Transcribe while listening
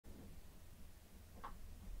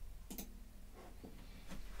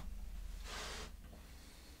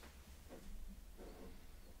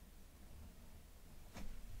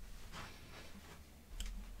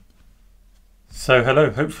So hello,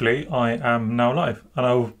 hopefully I am now live, and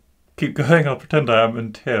I'll keep going. I'll pretend I am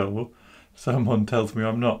until someone tells me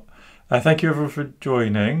I'm not. Thank you everyone for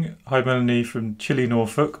joining. Hi Melanie from chilly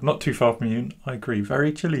Norfolk, not too far from you. I agree,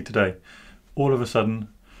 very chilly today, all of a sudden.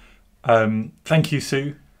 Thank you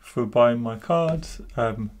Sue for buying my cards.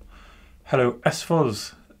 Hello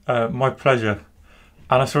SFOS, my pleasure.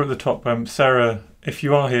 And I saw at the top, Sarah, if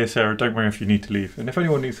you are here Sarah, don't worry if you need to leave. And if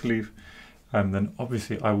anyone needs to leave, then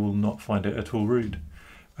obviously I will not find it at all rude.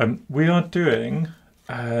 We are doing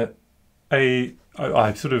I'm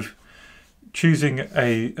sort of choosing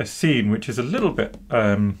a scene which is a little bit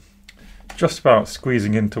just about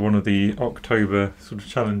squeezing into one of the October sort of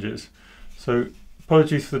challenges. So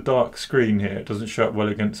apologies for the dark screen here, it doesn't show up well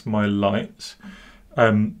against my lights.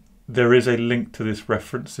 There is a link to this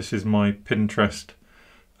reference. This is my Pinterest.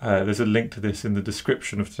 There's a link to this in the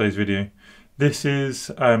description of today's video. This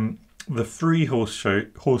is the Free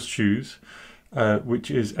Horseshoes, which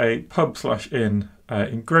is a pub/inn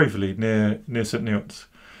in Gravelly near St Neots.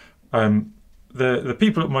 The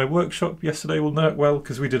people at my workshop yesterday will know it well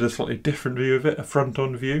because we did a slightly different view of it, a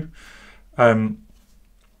front-on view. What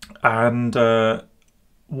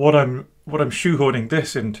I'm shoehorning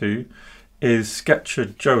this into is Sketcher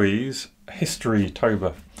Joey's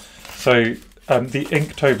History-tober. So the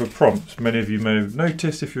Inktober prompts, many of you may have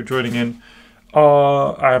noticed if you're joining in,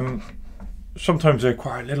 are sometimes they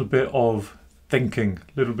require a little bit of thinking,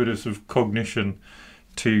 a little bit of sort of cognition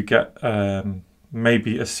to get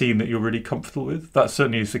maybe a scene that you're really comfortable with. That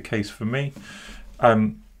certainly is the case for me.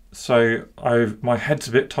 So my head's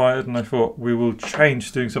a bit tired and I thought we will change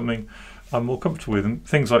to doing something I'm more comfortable with. And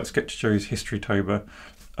things like Sketcher Joey's History-tober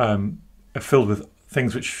are filled with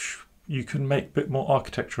things which you can make a bit more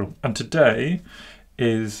architectural. And today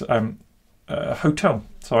is a hotel.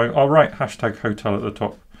 So I'll write hashtag hotel at the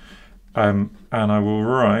top. And I will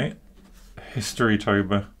write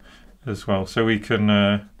History-tober as well. So we can,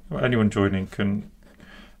 anyone joining can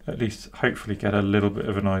at least hopefully get a little bit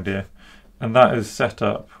of an idea. And that is set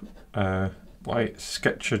up by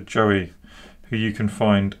Sketcher Joey, who you can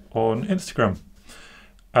find on Instagram.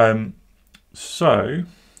 So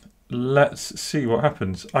let's see what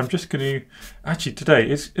happens. I'm just going to, actually today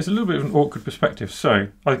it's a little bit of an awkward perspective. So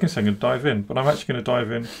I guess I'm going to dive in, but I'm actually going to dive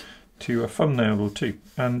in to a thumbnail or two.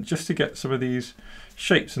 And just to get some of these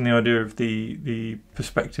shapes and the idea of the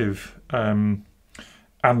perspective and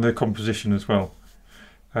the composition as well,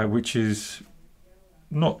 which is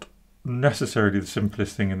not necessarily the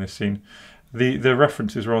simplest thing in this scene. The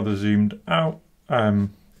reference is rather zoomed out,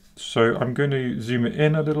 so I'm going to zoom it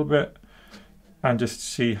in a little bit and just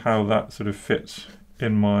see how that sort of fits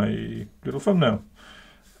in my little thumbnail.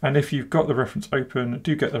 And if you've got the reference open,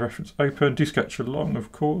 do get the reference open, do sketch along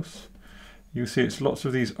of course. You'll see it's lots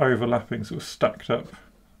of these overlapping sort of stacked up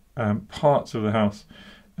parts of the house.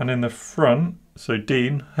 And in the front, so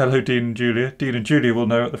Dean, hello Dean and Julia. Dean and Julia will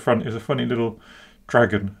know at the front is a funny little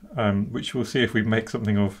dragon, which we'll see if we make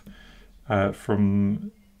something of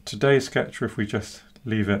from today's sketch or if we just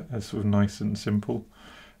leave it as sort of nice and simple.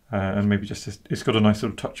 And maybe just, it's got a nice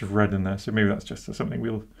little touch of red in there, so maybe that's just something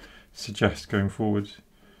we'll suggest going forward.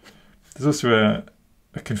 There's also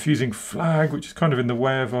a confusing flag, which is kind of in the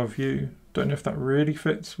way of our view. Don't know if that really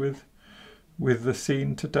fits with the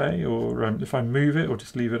scene today, or if I move it or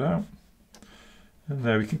just leave it out. And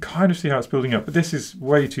there we can kind of see how it's building up, but this is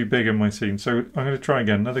way too big in my scene, so I'm going to try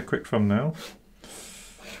again, another quick thumbnail.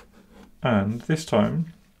 And this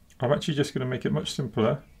time, I'm actually just going to make it much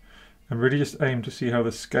simpler and really just aim to see how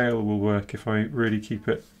the scale will work if I really keep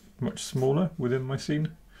it much smaller within my scene.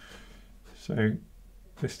 So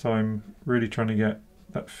this time, really trying to get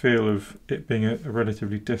that feel of it being a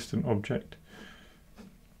relatively distant object.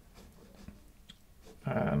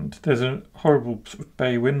 And there's a horrible sort of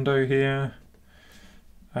bay window here.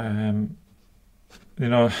 You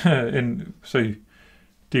know, so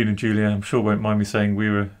Dean and Julia, I'm sure won't mind me saying we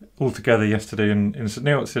were all together yesterday in St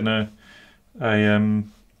Neots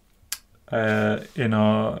in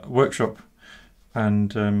our workshop,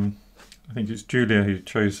 and I think it's Julia who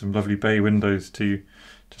chose some lovely bay windows to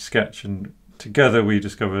sketch, and together we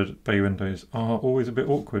discovered bay windows are always a bit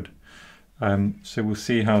awkward. So we'll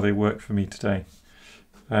see how they work for me today,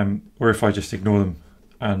 or if I just ignore them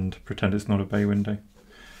and pretend it's not a bay window.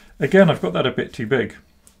 Again, I've got that a bit too big.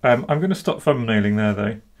 I'm going to stop thumbnailing there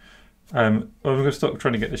though. I'm going to stop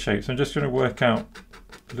trying to get the shapes. I'm just going to work out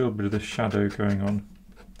a little bit of the shadow going on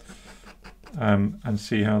and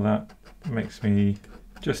see how that makes me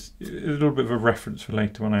just a little bit of a reference for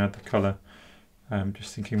later when I add the colour.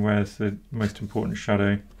 Just thinking where's the most important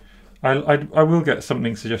shadow. I will get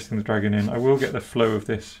something suggesting the dragon in. I will get the flow of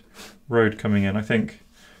this road coming in. I think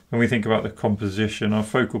when we think about the composition, our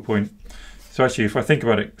focal point. So actually, if I think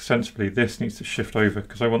about it sensibly, this needs to shift over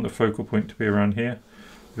because I want the focal point to be around here,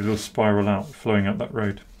 with a little spiral out, flowing up that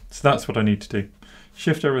road. So that's what I need to do.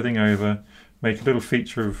 Shift everything over, make a little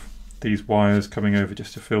feature of these wires coming over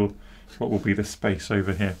just to fill what will be the space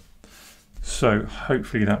over here. So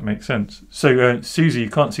hopefully that makes sense. So Susie, you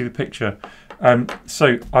can't see the picture.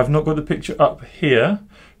 So I've not got the picture up here,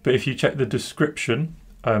 but if you check the description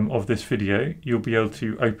of this video, you'll be able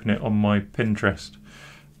to open it on my Pinterest,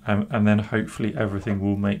 and then hopefully everything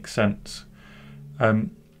will make sense.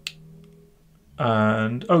 And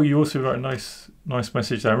oh, you also wrote a nice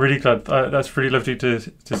message there. I'm really glad. That's really lovely to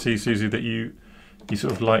see, Susie, that you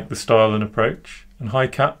sort of like the style and approach. And hi,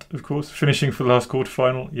 Kat, of course, finishing for the last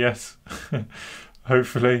quarterfinal. Yes,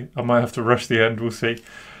 hopefully. I might have to rush the end. We'll see.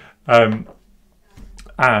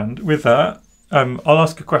 And with that, I'll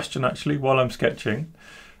ask a question actually while I'm sketching.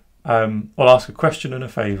 I'll ask a question and a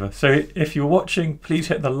favour. So if you're watching, please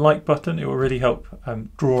hit the like button. It will really help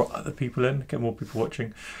draw other people in, get more people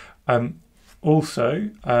watching.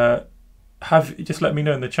 Also, just let me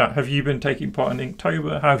know in the chat, have you been taking part in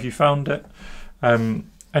Inktober? How have you found it?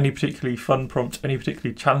 Any particularly fun prompts, any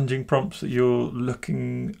particularly challenging prompts that you're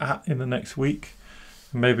looking at in the next week?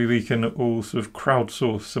 Maybe we can all sort of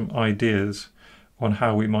crowdsource some ideas on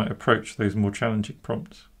how we might approach those more challenging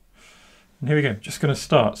prompts. And here we go, just going to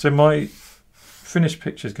start. So my finished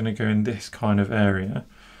picture is going to go in this kind of area.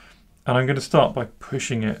 And I'm going to start by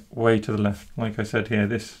pushing it way to the left. Like I said here,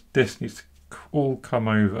 this needs to all come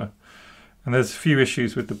over. And there's a few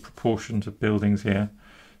issues with the proportions of buildings here.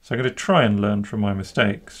 So I'm going to try and learn from my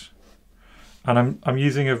mistakes. And I'm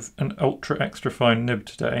using an ultra extra fine nib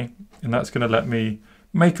today, and that's going to let me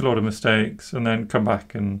make a lot of mistakes and then come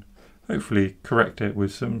back and hopefully correct it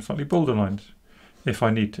with some slightly bolder lines if I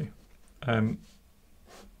need to. And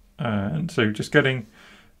so just getting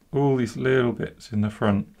all these little bits in the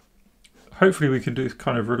front. Hopefully we can do this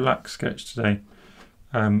kind of relaxed sketch today.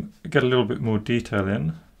 Get a little bit more detail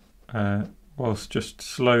in whilst just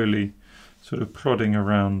slowly sort of plodding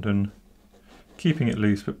around and keeping it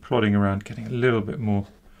loose, but plodding around, getting a little bit more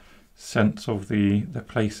sense of the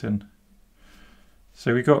placing.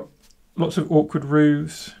 So we got lots of awkward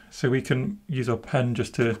roofs, so we can use our pen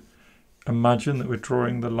just to imagine that we're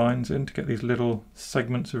drawing the lines in to get these little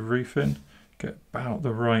segments of roof in, get about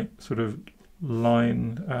the right sort of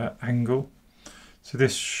line angle. So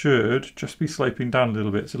this should just be sloping down a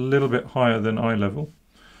little bit. It's a little bit higher than eye level.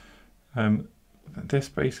 This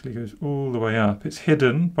basically goes all the way up. It's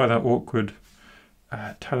hidden by that awkward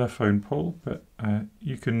telephone pole, but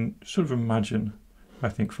you can sort of imagine, I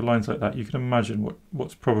think for lines like that, you can imagine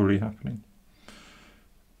what's probably happening.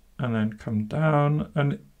 And then come down.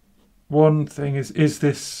 And one thing is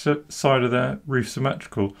this side of the roof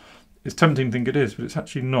symmetrical? It's tempting to think it is, but it's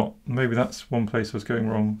actually not. Maybe that's one place I was going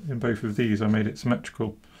wrong in both of these. I made it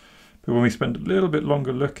symmetrical. But when we spend a little bit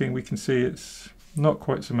longer looking, we can see it's not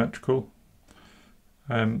quite symmetrical.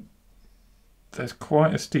 There's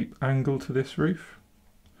quite a steep angle to this roof.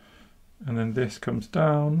 And then this comes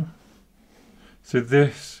down. So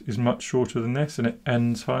this is much shorter than this and it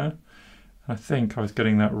ends higher. I think I was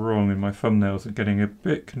getting that wrong in my thumbnails and getting a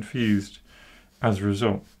bit confused as a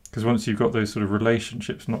result. Because once you've got those sort of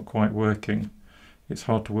relationships not quite working, it's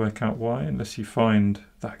hard to work out why unless you find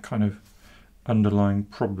that kind of underlying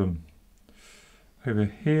problem. Over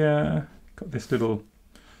here, got this little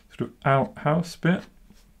sort of outhouse bit.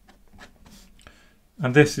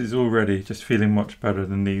 And this is already just feeling much better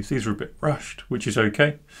than these. These are a bit rushed, which is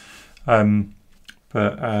okay.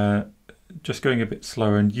 But just going a bit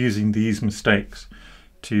slower and using these mistakes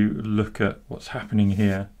to look at what's happening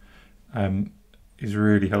here is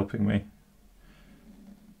really helping me.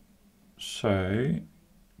 So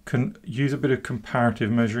can use a bit of comparative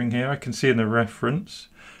measuring here. I can see in the reference,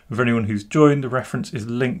 for anyone who's joined, the reference is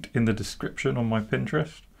linked in the description on my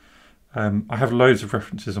Pinterest. I have loads of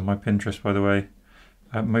references on my Pinterest, by the way.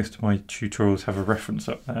 Most of my tutorials have a reference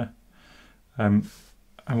up there. And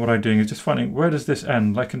what I'm doing is just finding where does this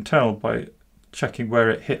end. I can tell by checking where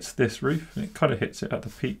it hits this roof, and it kind of hits it at the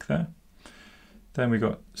peak there. Then we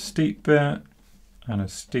got steep bit and a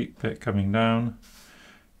steep bit coming down.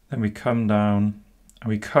 Then we come down and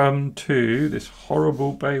we come to this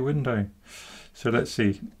horrible bay window. So let's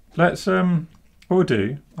see. Let's what we'll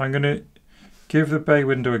do, I'm going to give the bay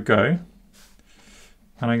window a go,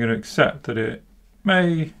 and I'm going to accept that it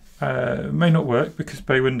may not work because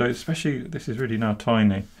bay windows, especially this is really now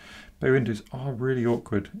tiny, bay windows are really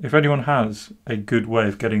awkward. If anyone has a good way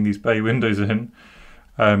of getting these bay windows in,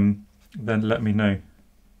 then let me know.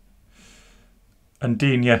 And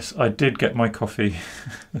Dean, yes, I did get my coffee.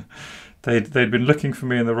 they'd been looking for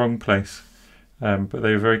me in the wrong place, but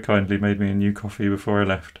they very kindly made me a new coffee before I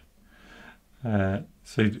left.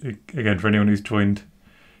 So again, for anyone who's joined,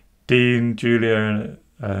 Dean, Julia,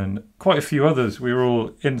 and quite a few others, we were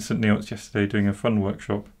all in St Neots yesterday doing a fun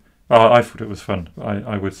workshop. Well, I thought it was fun,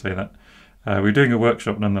 I would say that. We were doing a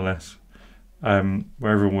workshop nonetheless, where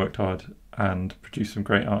everyone worked hard and produced some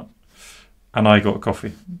great art. And I got a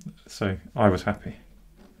coffee, so I was happy.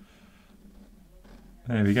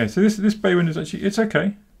 There we go. So this bay window is actually, it's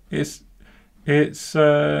okay. It's there's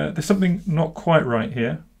something not quite right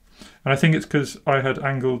here. And I think it's because I had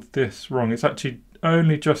angled this wrong. It's actually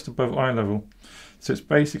only just above eye level. So it's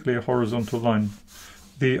basically a horizontal line.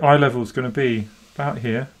 The eye level is going to be about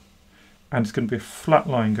here, and it's going to be a flat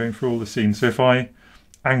line going through all the scenes. So if I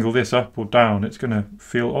angle this up or down, it's going to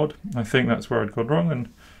feel odd. I think that's where I'd gone wrong,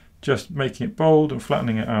 and just making it bold and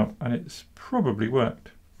flattening it out, and it's probably worked.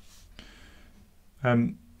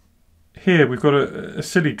 Here we've got a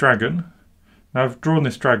silly dragon. Now I've drawn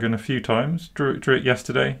this dragon a few times. Drew it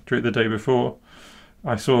yesterday, drew it the day before.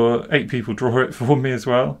 I saw 8 people draw it for me as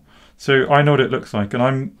well. So I know what it looks like,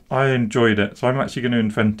 and I enjoyed it. So I'm actually going to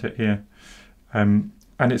invent it here. And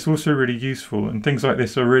it's also really useful, and things like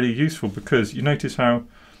this are really useful because you notice how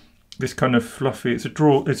this kind of fluffy, it's a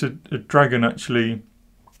dragon actually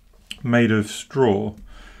made of straw,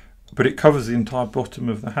 but it covers the entire bottom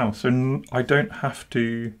of the house, and I don't have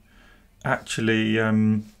to actually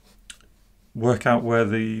work out where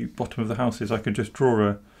the bottom of the house is. I can just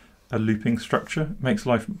draw a looping structure. It makes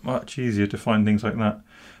life much easier to find things like that.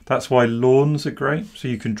 That's why lawns are great, so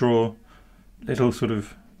you can draw little sort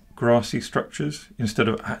of grassy structures instead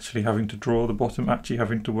of actually having to draw the bottom, actually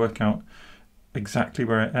having to work out exactly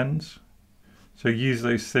where it ends. So use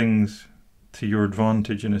those things to your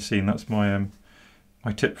advantage in a scene. That's my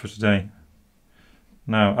my tip for today.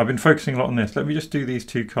 Now I've been focusing a lot on this. Let me just do these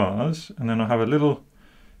 2 cars, and then I'll have a little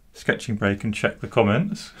sketching break and check the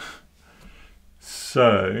comments.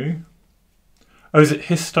 So, oh, is it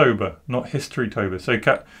Histober, not Historytober? So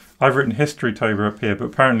I've written Historytober up here, but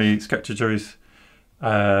apparently Sketcher Joey's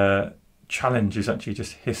challenge is actually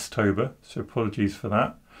just Histober. So apologies for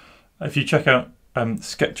that. If you check out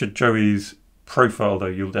Sketcher Joey's profile, though,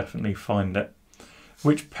 you'll definitely find it.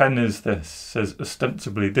 Which pen is this? Says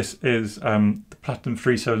ostensibly this is the Platinum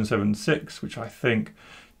 3776, which I think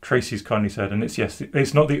Tracy's kindly said, and it's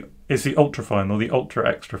it's not the ultra fine or the ultra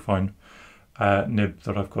extra fine nib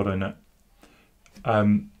that I've got in it.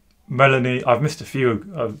 Melanie, I've missed a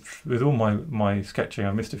few with all my sketching.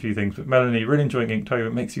 I've missed a few things, but Melanie, really enjoying Inktober.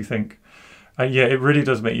 It makes you think. Yeah, it really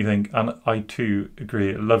does make you think, and I too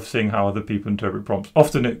agree. I love seeing how other people interpret prompts.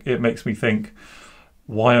 Often it makes me think,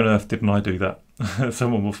 why on earth didn't I do that?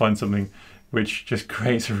 Someone will find something which just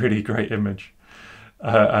creates a really great image,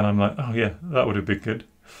 and I'm like, oh yeah, that would have been good.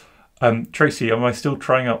 Tracy, am I still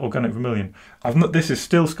trying out Organic Vermilion? I've not. This is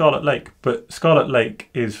still Scarlet Lake, but Scarlet Lake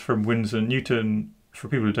is from Winsor Newton. For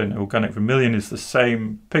people who don't know, Organic Vermilion is the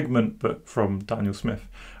same pigment, but from Daniel Smith.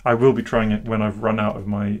 I will be trying it when I've run out of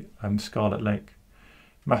my Scarlet Lake.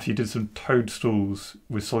 Matthew did some toadstools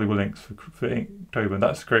with soluble inks for Inktober.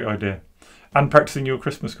 That's a great idea. And practicing your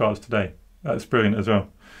Christmas cards today. That's brilliant as well.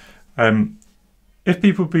 If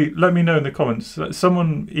people let me know in the comments.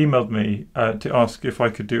 Someone emailed me to ask if I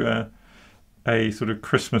could do a sort of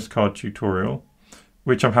Christmas card tutorial,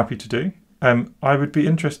 which I'm happy to do. I would be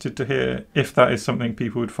interested to hear if that is something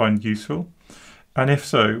people would find useful. And if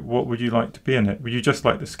so, what would you like to be in it? Would you just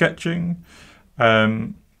like the sketching?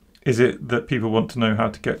 Is it that people want to know how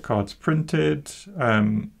to get cards printed?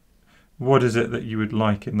 What is it that you would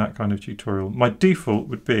like in that kind of tutorial? My default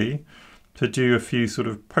would be to do a few sort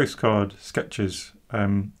of postcard sketches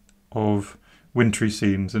of wintry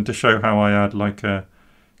scenes, and to show how I add like a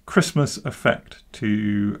Christmas effect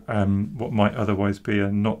to what might otherwise be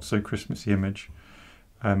a not so Christmassy image.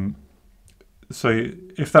 So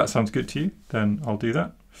if that sounds good to you, then I'll do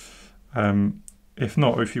that. If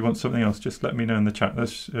not, or if you want something else, just let me know in the chat.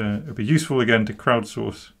 It'll be useful again to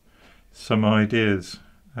crowdsource some ideas.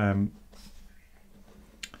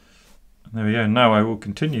 There we go. Now I will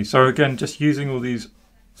continue. So again, just using all these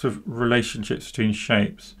sort of relationships between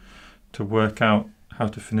shapes to work out how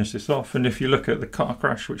to finish this off. And if you look at the car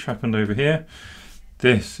crash which happened over here,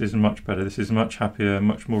 this is much better. This is a much happier,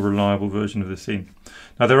 much more reliable version of the scene.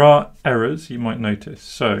 Now there are errors you might notice.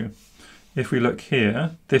 So if we look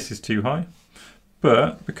here, this is too high,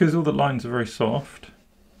 but because all the lines are very soft,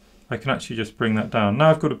 I can actually just bring that down. Now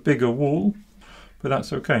I've got a bigger wall, but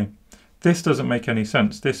that's okay. This doesn't make any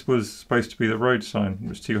sense. This was supposed to be the road sign.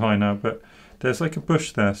 It's too high now, but there's like a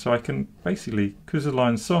bush there, so I can basically, because the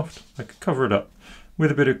line's soft, I can cover it up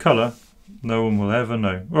with a bit of colour. no one will ever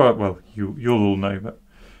know. Well, you'll all know, but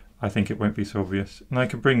I think it won't be so obvious. And I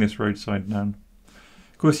can bring this roadside down.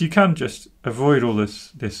 Of course, you can just avoid all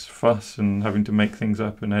this fuss and having to make things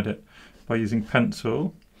up and edit by using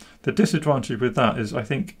pencil. The disadvantage with that is I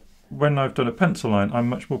think when I've done a pencil line, I'm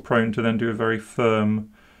much more prone to then do a very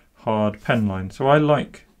firm, hard pen line. So I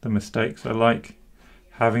like the mistakes, I like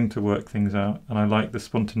having to work things out, and I like the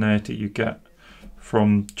spontaneity you get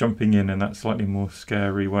from jumping in that slightly more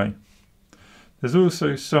scary way. There's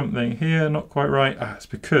also something here not quite right. It's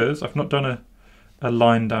because I've not done a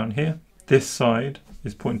line down here. This side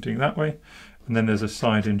is pointing that way, and then there's a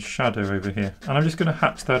side in shadow over here. And I'm just going to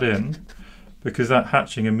hatch that in because that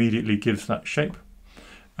hatching immediately gives that shape.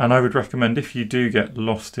 And I would recommend if you do get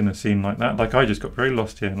lost in a scene like that, like I just got very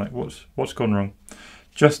lost here, like what's gone wrong,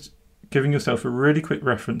 just giving yourself a really quick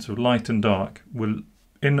reference of light and dark will,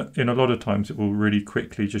 in a lot of times, it will really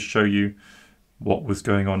quickly just show you what was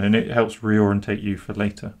going on, and it helps reorientate you for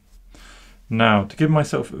later. Now, to give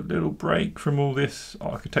myself a little break from all this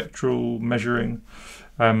architectural measuring,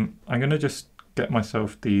 I'm going to just get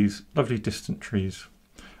myself these lovely distant trees.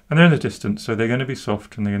 And they're in the distance, so they're going to be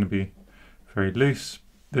soft and they're going to be very loose.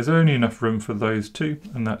 There's only enough room for those two,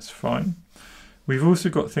 and that's fine. We've also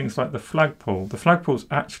got things like the flagpole. The flagpole's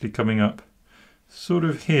actually coming up sort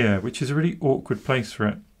of here, which is a really awkward place for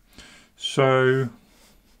it. So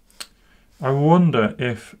I wonder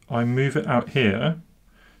if I move it out here.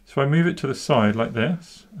 So I move it to the side like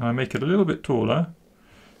this, and I make it a little bit taller.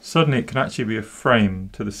 Suddenly it can actually be a frame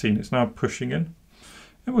to the scene. It's now pushing in.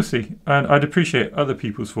 And we'll see. And I'd appreciate other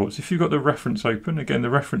people's thoughts. If you've got the reference open, again, the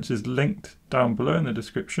reference is linked down below in the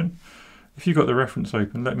description. If you've got the reference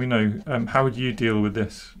open, let me know. How would you deal with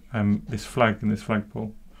this, this flag and this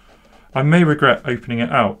flagpole? I may regret opening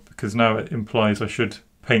it out because now it implies I should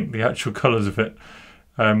paint the actual colours of it.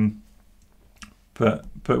 But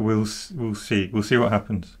we'll see. We'll see what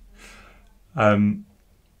happens. Oh,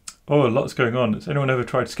 lots going on. Has anyone ever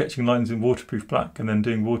tried sketching lines in waterproof black and then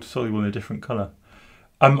doing water soluble in a different colour?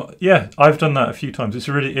 Yeah, I've done that a few times.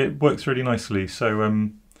 It works really nicely. So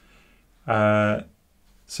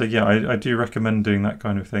so yeah, I do recommend doing that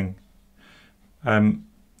kind of thing. And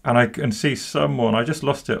I can see someone, I just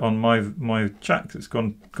lost it on my chat 'cause it's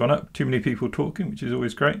gone up. Too many people talking, which is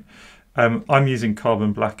always great. I'm using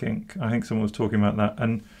carbon black ink. I think someone was talking about that,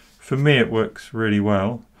 and for me it works really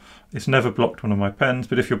well. It's never blocked one of my pens,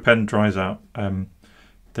 but if your pen dries out,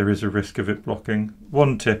 there is a risk of it blocking.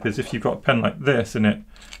 One tip is if you've got a pen like this and it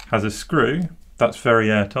has a screw, that's very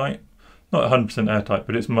airtight. Not 100% airtight,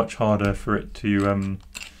 but it's much harder for it to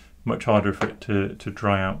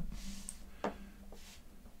dry out.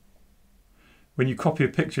 When you copy a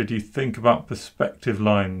picture, do you think about perspective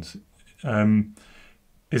lines?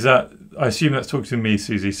 Is that, I assume that's talking to me,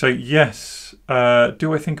 Susie. So yes,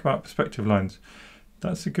 do I think about perspective lines?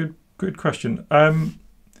 That's a good question.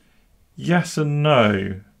 Yes and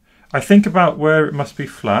no. I think about where it must be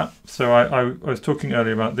flat. So I was talking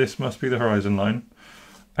earlier about this must be the horizon line.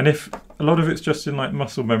 And if a lot of it's just in like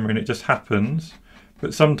muscle memory and it just happens,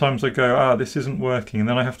 but sometimes I go, this isn't working, and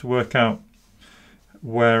then I have to work out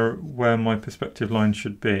where my perspective line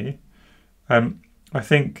should be. I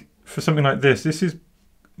think for something like this is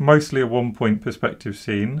mostly a 1-point perspective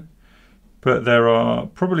scene, but there are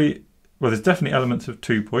probably, well, there's definitely elements of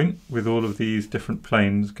 2-point with all of these different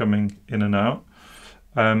planes coming in and out.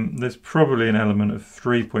 There's probably an element of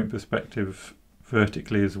 3-point perspective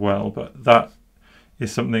vertically as well, but that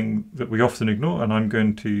is something that we often ignore, and I'm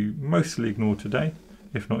going to mostly ignore today,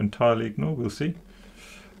 if not entirely ignore, we'll see.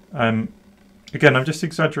 Again, I'm just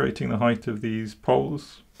exaggerating the height of these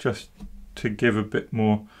poles just to give a bit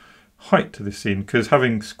more height to this scene, because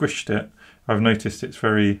having squished it, I've noticed it's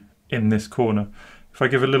very in this corner. If I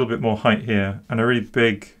give a little bit more height here and a really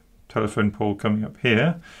big telephone pole coming up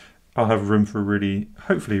here, I'll have room for a really,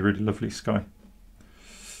 hopefully really lovely sky.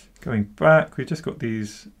 Going back, we've just got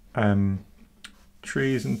these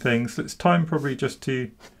trees and things. So it's time probably just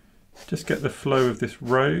to get the flow of this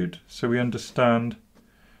road so we understand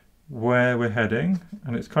where we're heading,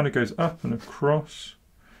 and it kind of goes up and across.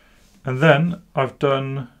 And then I've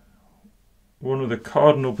done one of the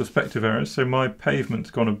cardinal perspective errors, so my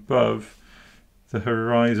pavement's gone above the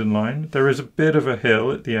horizon line. There is a bit of a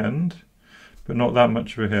hill at the end, but not that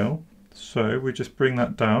much of a hill, so we just bring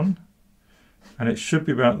that down, and it should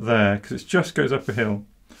be about there because it just goes up a hill.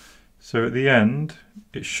 So at the end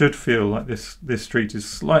it should feel like this street is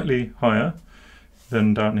slightly higher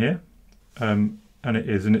than down here, and it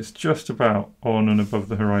is, and it's just about on and above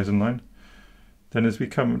the horizon line. Then as we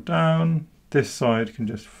come down, this side can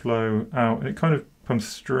just flow out, and it kind of comes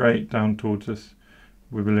straight down towards us,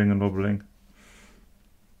 wibbling and wobbling.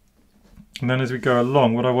 And then as we go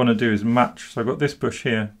along, what I want to do is match. So I've got this bush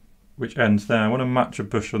here, which ends there. I want to match a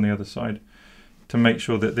bush on the other side to make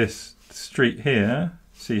sure that this street here,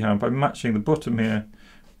 see how by matching the bottom here,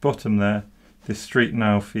 bottom there, this street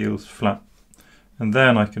now feels flat. And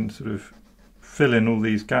then I can sort of fill in all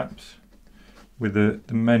these gaps with the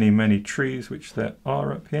many, many trees which there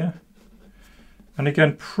are up here. And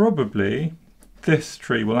again, probably this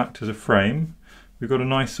tree will act as a frame. We've got a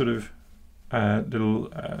nice sort of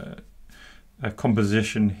little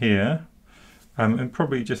composition here, and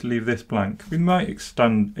probably just leave this blank. We might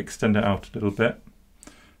extend it out a little bit.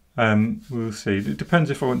 We'll see. It depends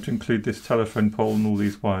if I want to include this telephone pole and all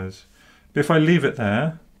these wires. But if I leave it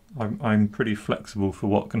there, I'm pretty flexible for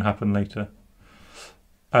what can happen later.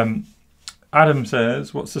 Adam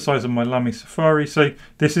says, what's the size of my Lamy Safari? So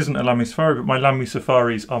this isn't a Lamy Safari, but my Lamy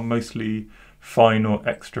Safaris are mostly fine or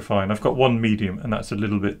extra fine. I've got one medium, and that's a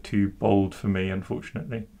little bit too bold for me,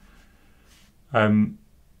 unfortunately. The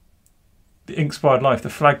Inspired Life, the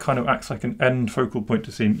flag kind of acts like an end focal point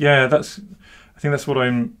to scene. Yeah, I think that's what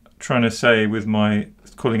I'm trying to say with my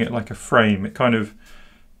calling it like a frame.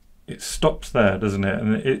 It stops there, doesn't it?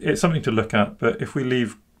 And it's something to look at, but if we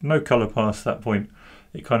leave no colour past that point,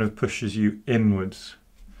 it kind of pushes you inwards.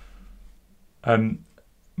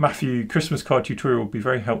 Matthew, Christmas card tutorial will be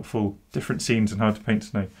very helpful. Different scenes and how to paint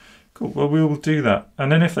snow. Cool, well we will do that.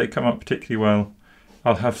 And then if they come up particularly well,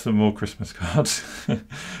 I'll have some more Christmas cards.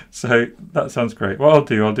 So that sounds great. What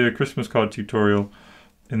I'll do a Christmas card tutorial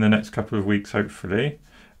in the next couple of weeks, hopefully,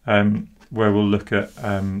 where we'll look at,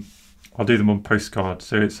 I'll do them on postcards.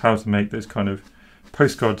 So it's how to make those kind of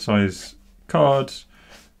postcard size cards,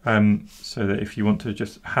 so that if you want to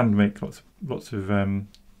just hand make lots of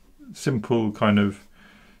simple kind of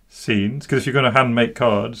scenes, because if you're going to hand make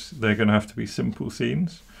cards, they're going to have to be simple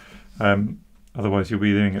scenes. Otherwise you'll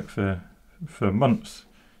be doing it for months,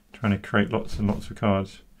 trying to create lots and lots of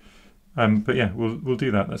cards. But yeah, we'll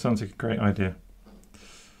do that. That sounds like a great idea.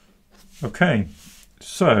 Okay,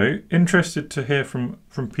 so interested to hear from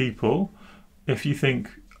people if you think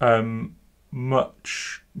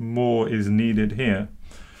much more is needed here.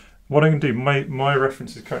 What I'm going to do, my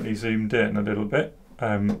reference is currently zoomed in a little bit,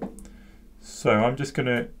 so I'm just going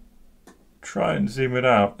to try and zoom it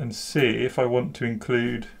out and see if I want to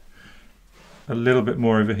include a little bit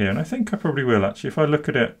more over here, and I think I probably will actually. If I look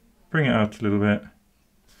at it, bring it out a little bit,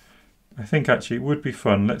 I think actually it would be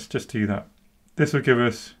fun. Let's just do that. This will give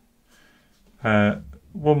us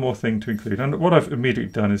one more thing to include, and what I've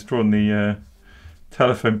immediately done is drawn the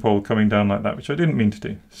telephone pole coming down like that, which I didn't mean to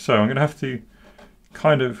do. So I'm going to have to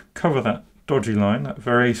kind of cover that dodgy line, that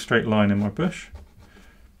very straight line in my bush.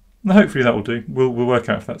 And hopefully that will do. We'll work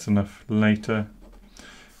out if that's enough later.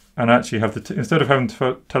 And actually have instead of having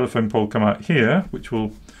the telephone pole come out here, which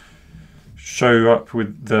will show up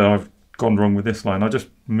with I've gone wrong with this line, I'll just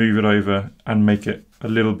move it over and make it a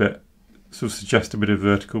little bit, sort of suggest a bit of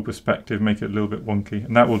vertical perspective, make it a little bit wonky.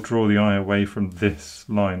 And that will draw the eye away from this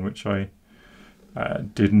line, which I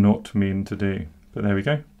did not mean to do. But there we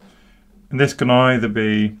go. And this can either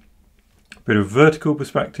be a bit of vertical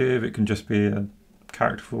perspective, it can just be a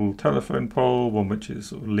characterful telephone pole, one which is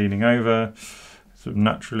sort of leaning over, sort of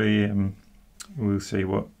naturally, and we'll see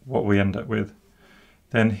what we end up with.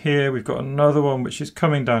 Then here we've got another one which is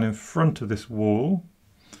coming down in front of this wall.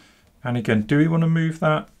 And again, do we want to move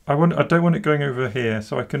that? I don't want it going over here,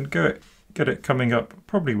 so I can get it coming up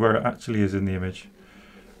probably where it actually is in the image.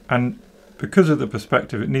 And because of the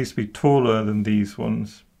perspective, it needs to be taller than these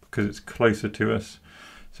ones because it's closer to us.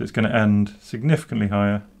 So it's going to end significantly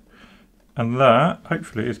higher. And that,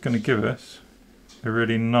 hopefully, is going to give us a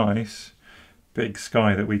really nice big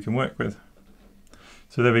sky that we can work with.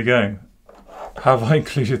 So there we go. Have I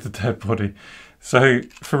included the dead body? So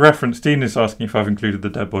for reference, Dean is asking if I've included the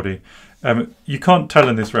dead body. You can't tell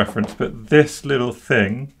in this reference, but this little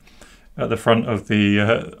thing at the front of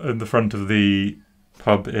the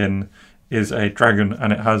pub inn is a dragon,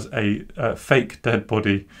 and it has a fake dead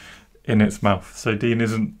body in its mouth. So Dean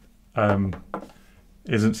isn't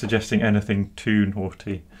suggesting anything too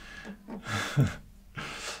naughty.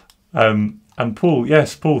 And Paul,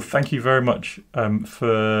 yes, Paul, thank you very much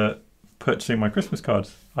for purchasing my Christmas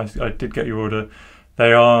cards. I did get your order.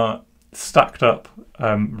 They are stacked up,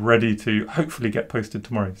 ready to hopefully get posted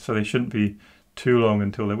tomorrow. So they shouldn't be too long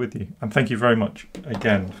until they're with you. And thank you very much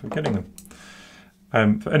again for getting them.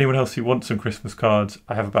 For anyone else who wants some Christmas cards,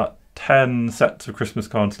 I have about 10 sets of Christmas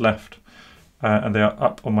cards left. And they are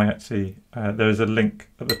up on my Etsy. There is a link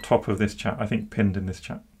at the top of this chat, I think pinned in this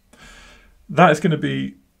chat. That is going to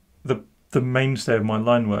be the mainstay of my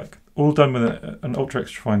line work, all done with an ultra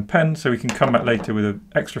extra fine pen, so we can come back later with an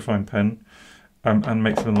extra fine pen and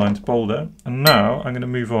make some of the lines bolder. And now I'm going to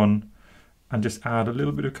move on and just add a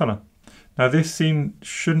little bit of colour. Now this scene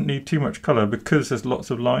shouldn't need too much colour because there's lots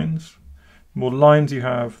of lines. The more lines you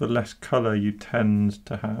have, the less colour you tend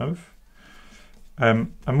to have.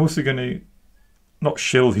 I'm also going to not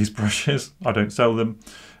shill these brushes, I don't sell them,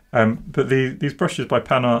 but these brushes by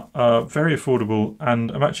Pan Art are very affordable,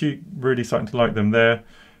 and I'm actually really starting to like them. They're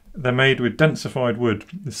made with densified wood,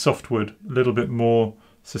 this soft wood, a little bit more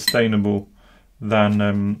sustainable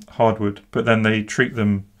than hardwood, but then they treat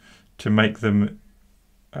them to make them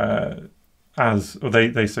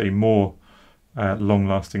they say more long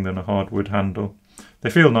lasting than a hardwood handle.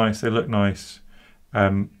 They feel nice, they look nice,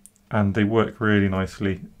 and they work really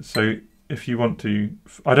nicely. So if you want to,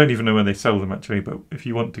 I don't even know where they sell them actually, but if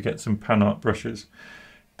you want to get some Pan Art brushes,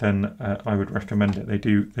 then I would recommend it. They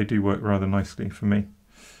do work rather nicely for me.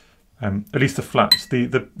 At least the flats.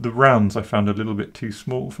 The rounds I found a little bit too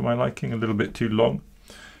small for my liking, a little bit too long.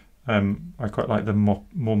 I quite like the more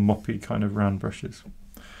moppy kind of round brushes.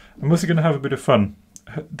 I'm also going to have a bit of fun.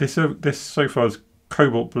 This so far is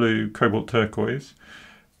cobalt blue, cobalt turquoise.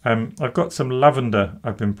 I've got some lavender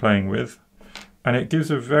I've been playing with, and it gives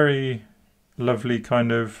a very lovely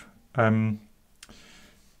kind of,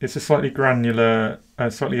 it's a slightly granular,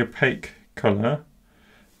 slightly opaque colour,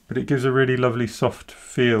 but it gives a really lovely soft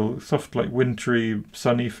feel, soft like wintry,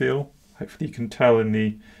 sunny feel. Hopefully you can tell in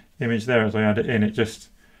the image there as I add it in, it's just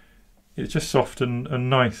soft and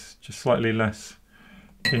nice, just slightly less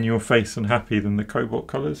in your face and happy than the cobalt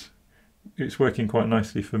colours. It's working quite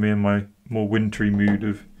nicely for me in my more wintry mood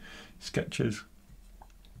of sketches.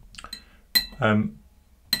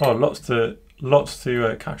 Lots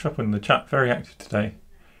to catch up on in the chat. Very active today.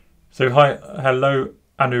 So hello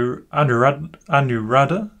Anurada.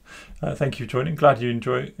 Thank you for joining. Glad you're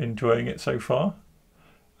enjoying it so far.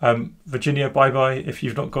 Virginia, bye if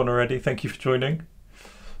you've not gone already. Thank you for joining.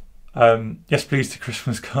 Yes, please, to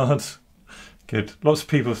Christmas cards. Good. Lots of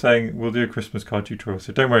people saying we'll do a Christmas card tutorial.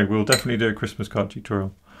 So don't worry, we'll definitely do a Christmas card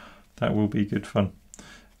tutorial. That will be good fun.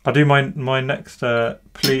 I'll do my next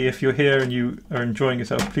plea. If you're here and you are enjoying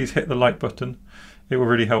yourself, please hit the like button. It will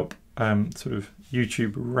really help sort of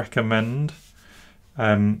YouTube recommend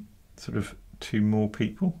sort of to more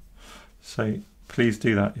people. So please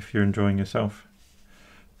do that if you're enjoying yourself.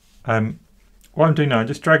 What I'm doing now, I'm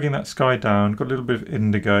just dragging that sky down, got a little bit of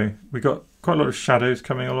indigo. We've got quite a lot of shadows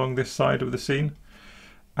coming along this side of the scene.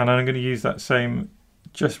 And I'm going to use that same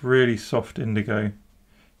just really soft indigo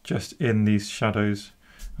just in these shadows.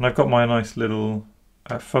 And I've got my nice little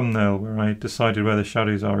thumbnail where I decided where the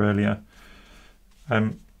shadows are earlier.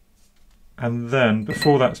 And then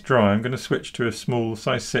before that's dry, I'm going to switch to a small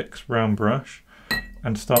size 6 round brush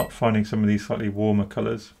and start finding some of these slightly warmer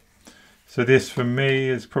colours. So this for me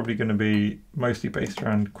is probably going to be mostly based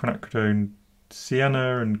around quinacridone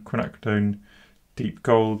sienna and quinacridone deep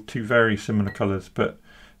gold, two very similar colours, but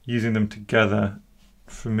using them together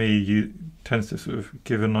for me tends to sort of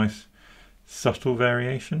give a nice subtle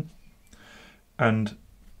variation. And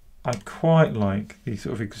I quite like the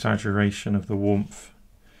sort of exaggeration of the warmth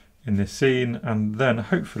in this scene, and then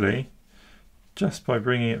hopefully just by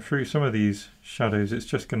bringing it through some of these shadows it's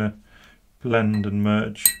just going to blend and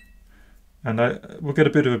merge. And we'll get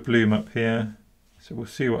a bit of a bloom up here, so we'll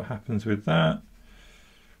see what happens with that.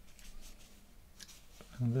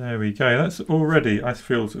 And there we go, that's already, I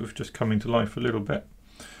feel, sort of just coming to life a little bit.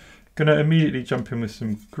 Going to immediately jump in with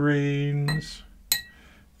some greens.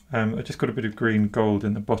 I just got a bit of green gold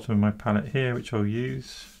in the bottom of my palette here, which I'll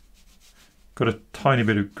use. Got a tiny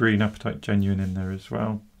bit of green Apatite Genuine in there as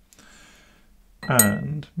well.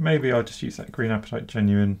 And maybe I'll just use that green Apatite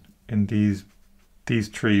Genuine in these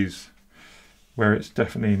trees, where it's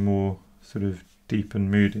definitely more sort of deep and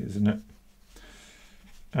moody, isn't it?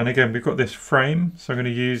 And again, we've got this frame, so I'm going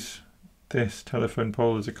to use this telephone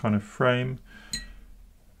pole as a kind of frame.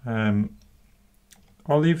 I'll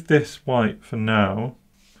leave this white for now.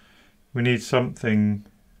 We need something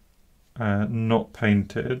not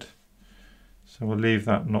painted, so we'll leave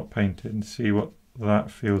that not painted and see what that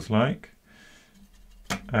feels like.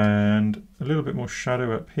 And a little bit more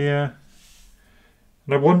shadow up here.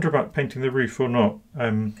 And I wonder about painting the roof or not.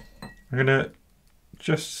 I'm going to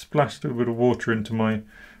just splash a little bit of water into my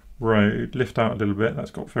road, lift out a little bit.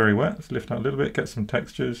 That's got very wet. Let's lift out a little bit, get some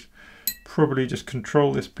textures. Probably just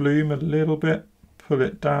control this bloom a little bit, pull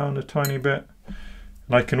it down a tiny bit.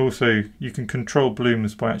 And I can also, you can control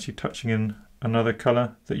blooms by actually touching in another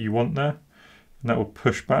colour that you want there, and that will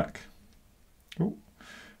push back. Ooh.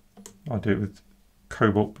 I'll do it with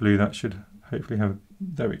cobalt blue. That should hopefully have,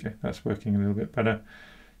 there we go, that's working a little bit better.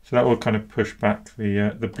 So that will kind of push back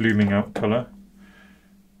the blooming out colour.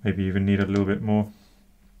 maybe even need a little bit more.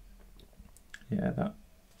 Yeah, that.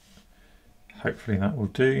 Hopefully that will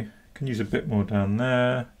do. Can use a bit more down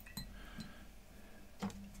there.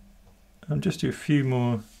 And just do a few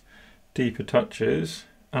more deeper touches.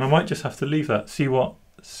 And I might just have to leave that, see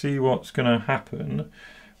what's going to happen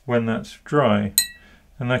when that's dry.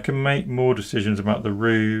 And I can make more decisions about the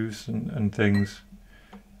roofs and things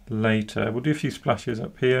later. We'll do a few splashes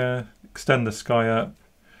up here, extend the sky up.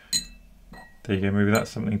 There you go, maybe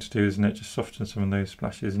that's something to do, isn't it? Just soften some of those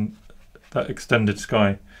splashes, and that extended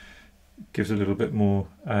sky gives a little bit more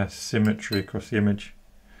symmetry across the image.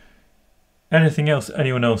 Anything else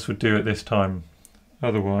anyone else would do at this time?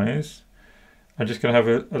 Otherwise, I'm just going to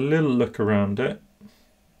have a little look around it.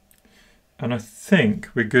 And I think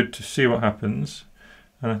we're good to see what happens.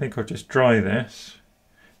 And I think I'll just dry this.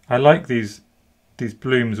 I like these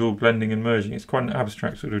blooms all blending and merging. It's quite an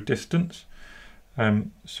abstract sort of distance.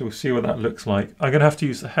 So we'll see what that looks like. I'm going to have to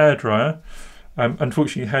use the hairdryer.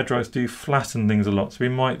 Unfortunately, hairdryers do flatten things a lot, so we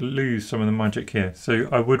might lose some of the magic here. So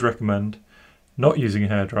I would recommend not using a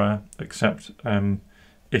hairdryer, except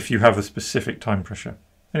if you have a specific time pressure.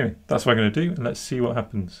 Anyway, that's what I'm going to do, and let's see what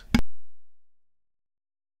happens.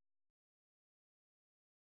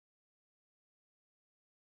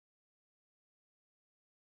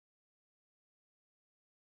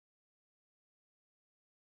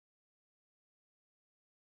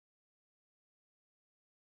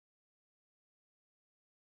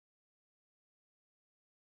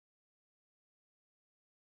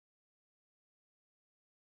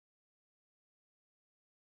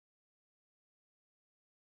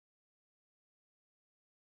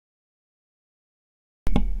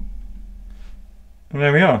 And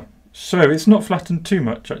there we are. So it's not flattened too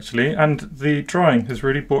much actually, and the drying has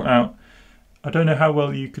really brought out, I don't know how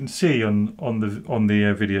well you can see on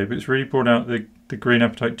the video, but it's really brought out the Green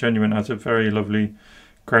Apatite Genuine has a very lovely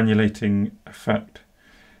granulating effect.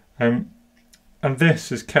 And this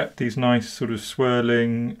has kept these nice sort of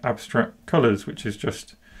swirling abstract colours, which is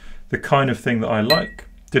just the kind of thing that I like.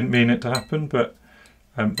 Didn't mean it to happen, but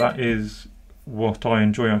that is what I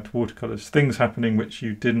enjoy out of watercolours. Things happening which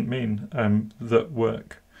you didn't mean that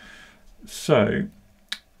work. So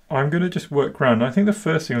I'm going to just work around. I think the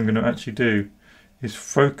first thing I'm going to actually do is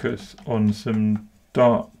focus on some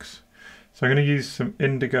darks. So I'm going to use some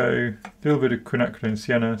indigo, a little bit of quinacridone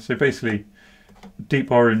sienna. So basically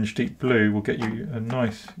deep orange, deep blue will get you a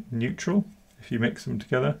nice neutral if you mix them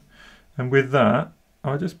together. And with that,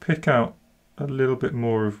 I'll just pick out a little bit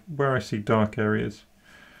more of where I see dark areas.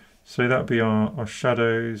 So that'll be our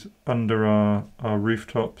shadows under our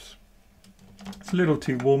rooftops. It's a little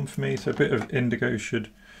too warm for me, so a bit of indigo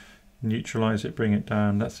should neutralise it, bring it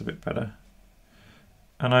down. That's a bit better.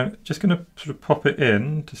 And I'm just going to sort of pop it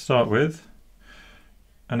in to start with.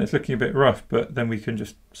 And it's looking a bit rough, but then we can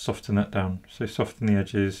just soften that down. So soften the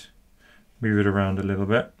edges, move it around a little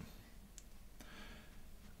bit.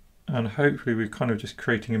 And hopefully we're kind of just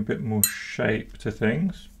creating a bit more shape to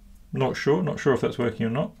things. Not sure if that's working or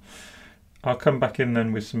not. I'll come back in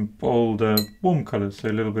then with some bolder warm colours, so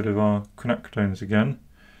a little bit of our quinacridones again.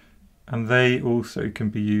 And they also can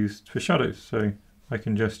be used for shadows, so I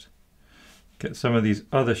can just get some of these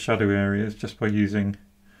other shadow areas just by using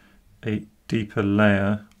a deeper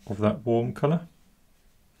layer of that warm colour.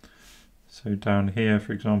 So down here,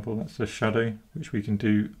 for example, that's a shadow, which we can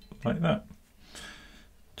do like that.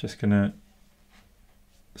 Just going to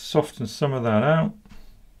soften some of that out.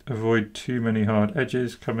 Avoid too many hard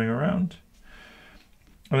edges coming around.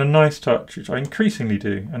 And a nice touch, which I increasingly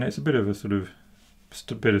do, and it's a bit of a sort of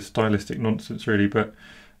stylistic nonsense really, but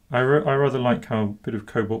I rather like how a bit of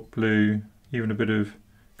cobalt blue, even a bit of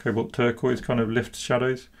cobalt turquoise kind of lifts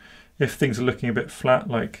shadows. If things are looking a bit flat,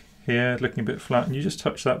 like here, looking a bit flat, and you just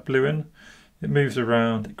touch that blue in, it moves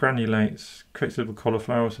around, it granulates, creates a little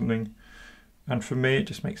cauliflower or something, and for me it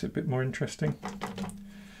just makes it a bit more interesting.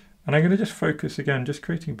 And I'm going to just focus again, just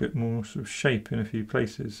creating a bit more sort of shape in a few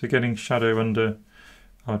places. So getting shadow under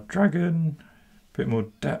our dragon, a bit more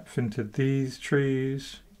depth into these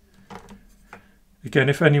trees. Again,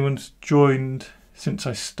 if anyone's joined since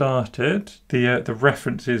I started, the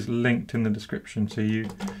reference is linked in the description, so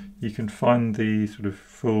you can find the sort of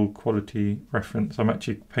full quality reference. I'm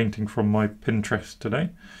actually painting from my Pinterest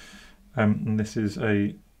today, and this is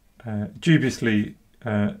a dubiously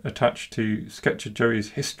attached to Sketcher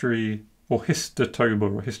Joey's History or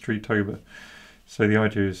Histotober or Historytober. So the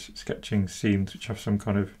idea is sketching scenes which have some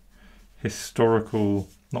kind of historical,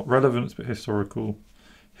 not relevance, but historical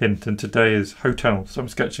hint. And today is hotel. So I'm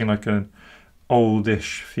sketching like an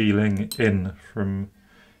oldish feeling inn from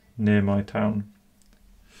near my town.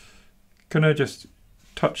 Gonna just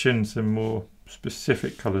touch in some more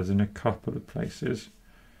specific colours in a couple of places.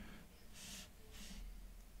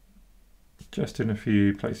 Just in a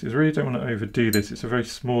few places. Really don't want to overdo this. It's a very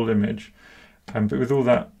small image. But with all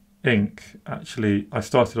that ink, actually, I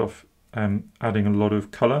started off adding a lot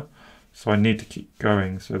of colour. So I need to keep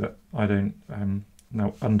going so that I don't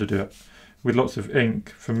now underdo it. With lots of ink,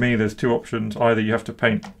 for me, there's two options. Either you have to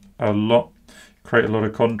paint a lot, create a lot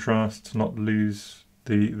of contrast to not lose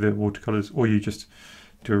the watercolours, or you just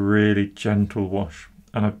do a really gentle wash.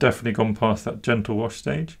 And I've definitely gone past that gentle wash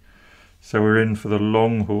stage. So we're in for the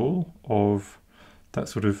long haul of that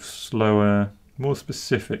sort of slower, more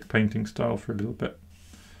specific painting style for a little bit,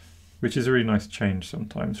 which is a really nice change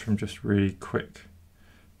sometimes from just really quick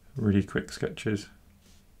sketches.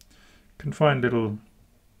 Can find little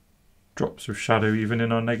drops of shadow even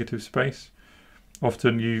in our negative space.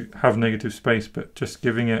 Often you have negative space, but just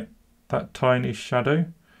giving it that tiny shadow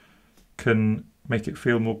can make it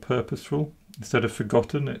feel more purposeful instead of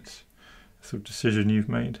forgotten. It's a sort of decision you've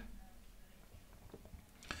made.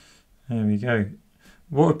 There we go.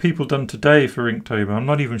 What have people done today for Inktober? I'm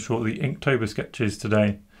not even sure what the Inktober sketch is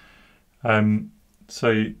today.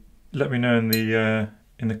 So let me know in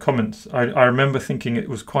the comments. I remember thinking it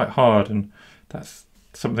was quite hard, and that's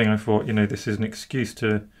something I thought, you know, this is an excuse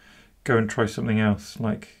to go and try something else,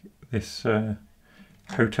 like this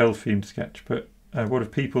hotel themed sketch. But what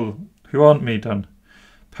have people who aren't me done?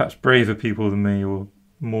 Perhaps braver people than me, or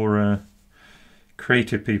more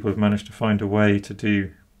creative people have managed to find a way to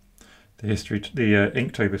do the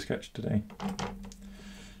Inktober sketch today.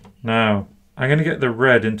 Now I'm going to get the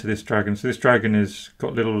red into this dragon. So this dragon has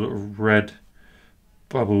got little red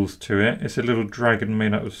bubbles to it. It's a little dragon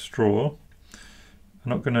made out of straw. I'm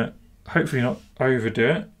not going to, hopefully not overdo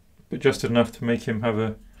it, but just enough to make him have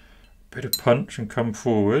a bit of punch and come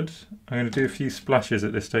forward. I'm going to do a few splashes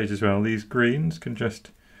at this stage as well. These greens can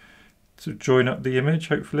just sort of join up the image,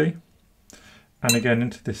 hopefully. And again,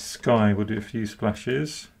 into this sky, we'll do a few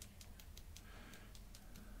splashes.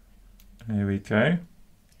 There we go.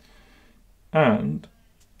 And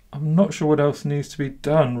I'm not sure what else needs to be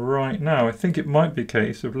done right now. I think it might be a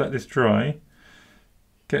case of let this dry,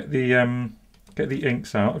 get the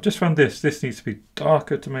inks out. I've just found this needs to be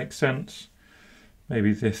darker to make sense.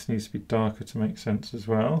 Maybe this needs to be darker to make sense as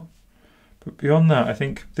well. But beyond that, I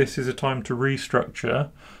think this is a time to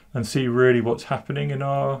restructure and see really what's happening in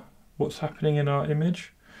our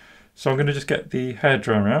image. So I'm going to just get the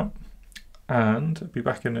hairdryer out and I'll be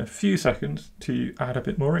back in a few seconds to add a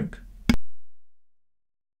bit more ink.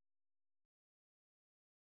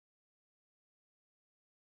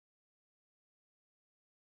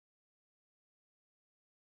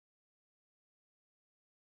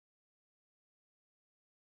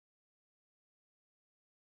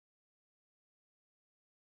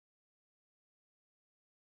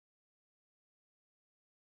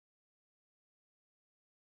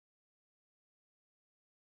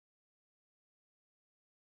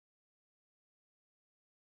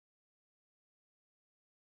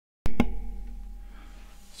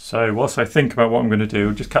 So whilst I think about what I'm going to do,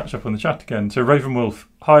 I'll just catch up on the chat again. So Raven Wolf,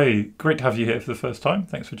 hi, great to have you here for the first time.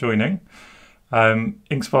 Thanks for joining.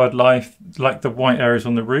 Inspired Life, like the white areas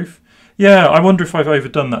on the roof. Yeah, I wonder if I've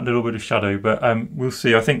overdone that little bit of shadow, but we'll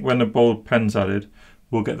see. I think when the bold pen's added,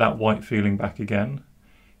 we'll get that white feeling back again.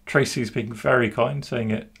 Tracy's being very kind,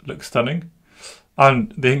 saying it looks stunning.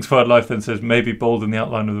 And the Inspired Life then says, maybe bold in the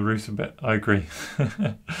outline of the roof a bit. I agree.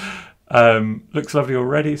 Looks lovely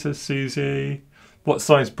already, says Susie. What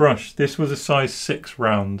size brush? This was a size 6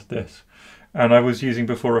 round, this. And I was using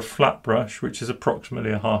before a flat brush, which is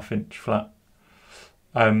approximately a 1/2 inch flat.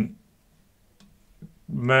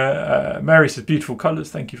 Mary says, beautiful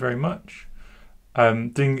colours, thank you very much.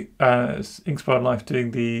 Doing Inspired Life,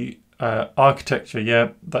 doing the architecture, yeah,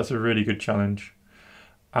 that's a really good challenge.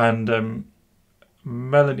 And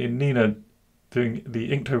Melanie and Nina doing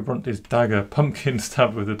the Inktober brunt is dagger, pumpkin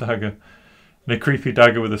stab with a dagger, and a creepy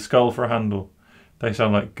dagger with a skull for a handle. They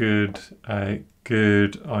sound like good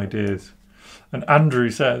ideas. And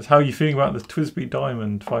Andrew says, how are you feeling about the TWSBI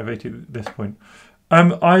Diamond 580 at this point?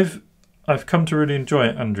 I've come to really enjoy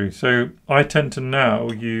it, Andrew. So I tend to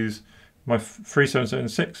now use my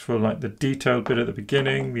 3776 for like the detailed bit at the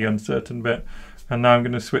beginning, the uncertain bit, and now I'm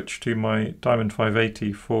going to switch to my Diamond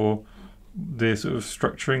 580 for the sort of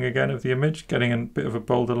structuring again of the image, getting a bit of a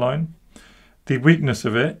bolder line. The weakness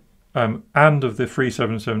of it and of the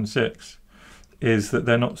 3776 is that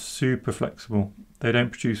they're not super flexible. They don't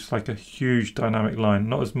produce like a huge dynamic line,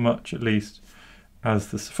 not as much at least as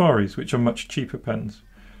the Safaris, which are much cheaper pens.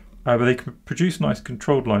 But they can produce nice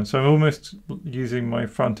controlled lines. So I'm almost using my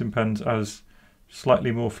fountain pens as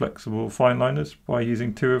slightly more flexible fine liners by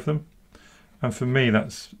using 2 of them. And for me,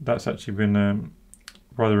 that's actually been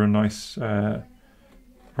rather nice sort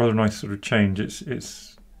of change.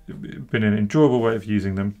 It's been an enjoyable way of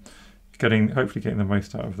using them, hopefully getting the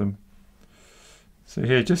most out of them. So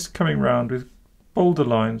here, just coming round with bolder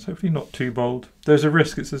lines, hopefully not too bold. There's a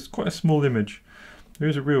risk, it's quite a small image. There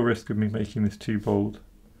is a real risk of me making this too bold.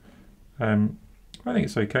 I think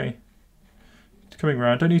it's okay. Just coming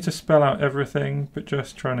around, don't need to spell out everything, but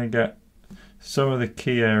just trying to get some of the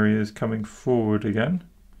key areas coming forward again.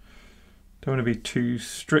 Don't want to be too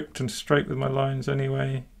strict and straight with my lines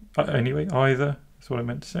either, that's what I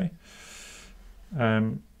meant to say.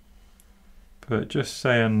 But just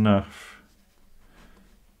say enough.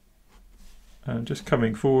 And just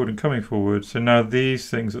coming forward and coming forward. So now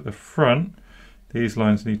these things at the front, these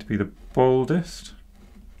lines need to be the boldest.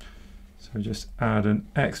 So just add an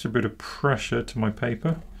extra bit of pressure to my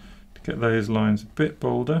paper to get those lines a bit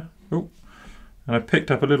bolder. Oh, and I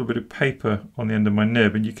picked up a little bit of paper on the end of my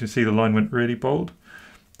nib, and you can see the line went really bold.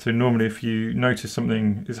 So normally if you notice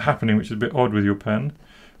something is happening which is a bit odd with your pen,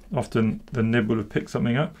 often the nib will have picked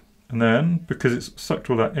something up, and then because it's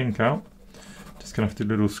sucked all that ink out, just going to have to do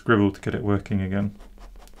a little scribble to get it working again.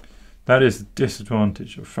 That is the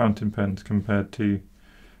disadvantage of fountain pens compared to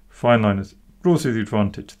fine liners. But also the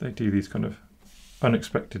advantage, they do these kind of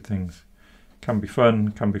unexpected things. Can be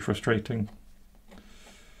fun, can be frustrating.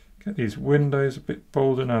 Get these windows a bit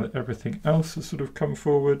bolder now that everything else has sort of come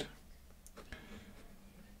forward.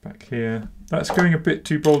 Back here, that's going a bit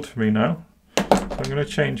too bold for me now. So I'm going to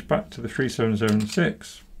change back to the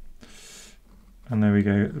 3706. And there we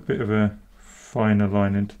go, a bit of a finer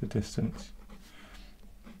line into the distance.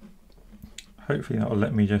 Hopefully that will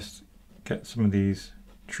let me just get some of these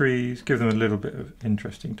trees, give them a little bit of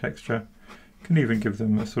interesting texture. Can even give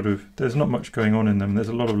them a sort of, there's not much going on in them, there's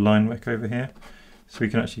a lot of line work over here, so we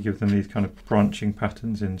can actually give them these kind of branching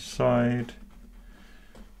patterns inside.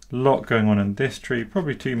 A lot going on in this tree,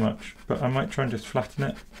 probably too much, but I might try and just flatten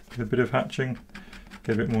it with a bit of hatching,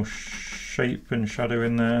 get a bit more shape and shadow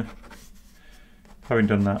in there. Having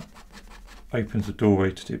done that, opens the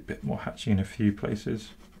doorway to do a bit more hatching in a few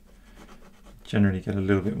places. Generally get a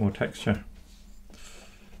little bit more texture.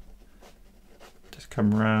 Just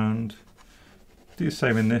come around, do the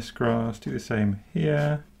same in this grass, do the same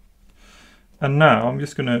here. And now I'm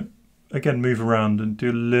just going to again move around and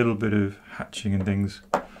do a little bit of hatching and things.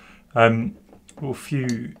 Or a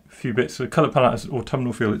few bits. So the colour palette has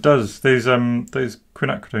autumnal feel. It does. Those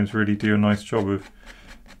quinacridone really do a nice job of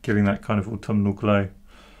giving that kind of autumnal glow.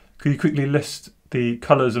 Could you quickly list the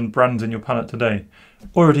colours and brands in your palette today?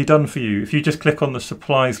 Already done for you. If you just click on the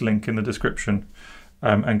supplies link in the description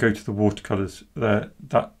and go to the watercolours,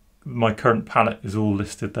 my current palette is all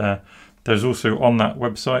listed there. There's also on that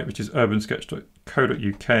website, which is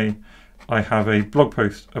urbansketch.co.uk, I have a blog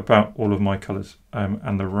post about all of my colours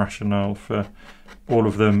and the rationale for all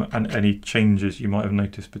of them and any changes you might have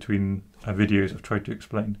noticed between videos I've tried to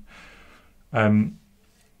explain.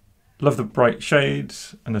 Love the bright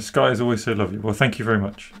shades, and the sky is always so lovely. Well, thank you very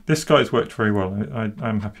much. This sky's worked very well.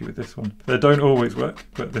 I'm happy with this one. They don't always work,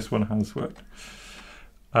 but this one has worked.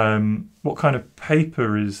 What kind of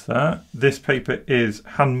paper is that? This paper is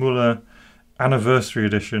Handmüller Anniversary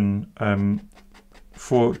Edition,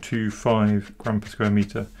 425 gram per square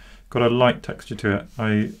metre. Got a light texture to it.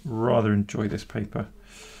 I rather enjoy this paper.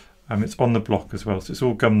 It's on the block as well, so it's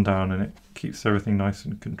all gummed down and it keeps everything nice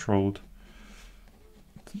and controlled.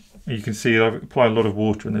 You can see I've applied a lot of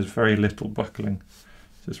water and there's very little buckling.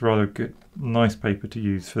 So it's rather a good, nice paper to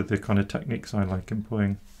use for the kind of techniques I like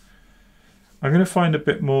employing. I'm going to find a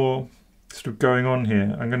bit more sort of going on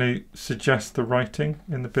here. I'm going to suggest the writing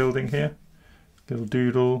in the building here. Little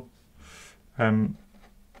doodle.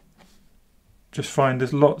 Just find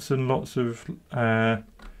there's lots and lots of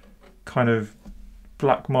kind of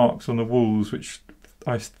black marks on the walls, which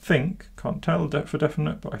I think, can't tell for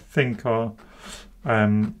definite, but I think are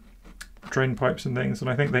drain pipes and things, and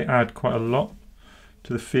I think they add quite a lot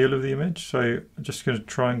to the feel of the image, so I'm just going to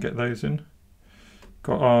try and get those in.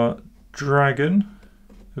 Got our dragon,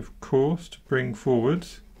 of course, to bring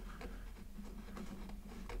forwards,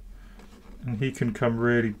 and he can come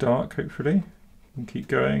really dark hopefully, and keep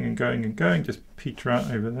going and going and going, just peter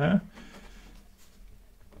out over there.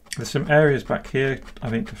 There's some areas back here I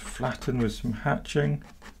think to flatten with some hatching.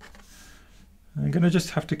 I'm going to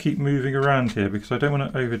just have to keep moving around here because I don't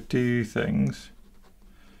want to overdo things,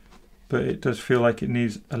 but it does feel like it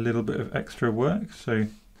needs a little bit of extra work, so a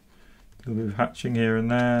little bit of hatching here and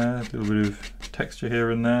there, a little bit of texture here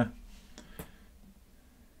and there,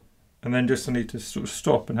 and then just I need to sort of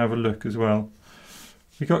stop and have a look as well.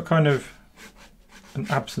 We got kind of an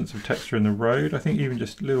absence of texture in the road. I think even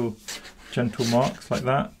just little gentle marks like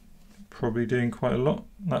that, probably doing quite a lot.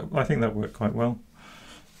 I think that worked quite well.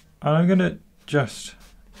 And I'm going to just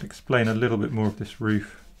explain a little bit more of this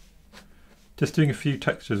roof. Just doing a few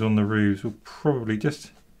textures on the roofs will probably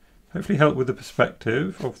just hopefully help with the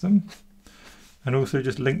perspective of them, and also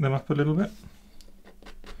just link them up a little bit.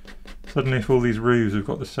 Suddenly, if all these roofs have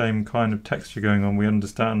got the same kind of texture going on, we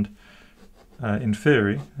understand, in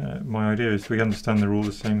theory, my idea is we understand they're all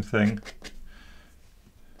the same thing.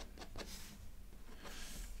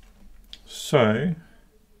 So,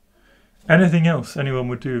 anything else anyone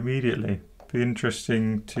would do immediately? Be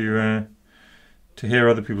interesting to hear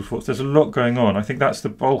other people's thoughts. There's a lot going on. I think that's the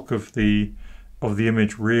bulk of the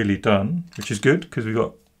image really done, which is good because we've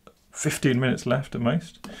got 15 minutes left at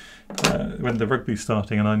most. When the rugby's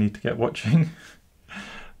starting and I need to get watching.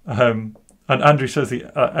 And Andrew says the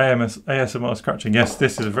ASMR scratching. Yes,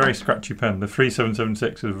 this is a very scratchy pen. The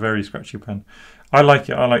 3776 is a very scratchy pen. I like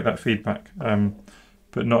it. I like that feedback.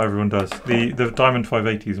 But not everyone does. The Diamond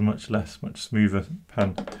 580 is a much smoother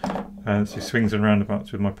pen. So swings and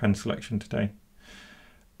roundabouts with my pen selection today.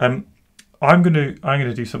 I'm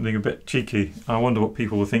gonna do something a bit cheeky. I wonder what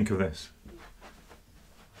people will think of this.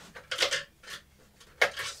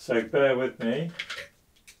 So bear with me.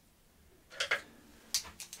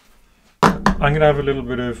 I'm going to have a little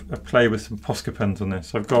bit of a play with some POSCA pens on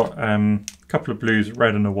this. I've got a couple of blues,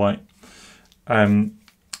 red and a white.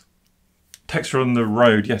 Texture on the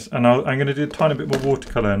road, yes, and I'm going to do a tiny bit more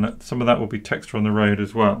watercolour, and some of that will be texture on the road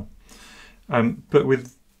as well. But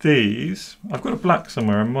with these, I've got a black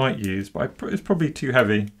somewhere I might use, but it's probably too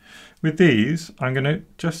heavy. With these, I'm going to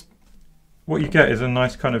just, what you get is a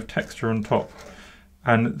nice kind of texture on top.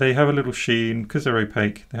 And they have a little sheen, because they're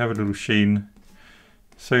opaque, they have a little sheen.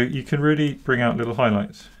 So you can really bring out little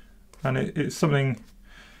highlights. And it's something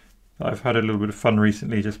that I've had a little bit of fun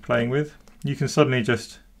recently just playing with. You can suddenly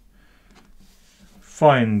just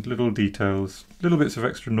find little details, little bits of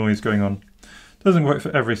extra noise going on. Doesn't work for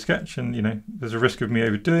every sketch, and you know, there's a risk of me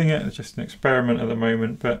overdoing it. It's just an experiment at the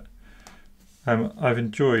moment, but I've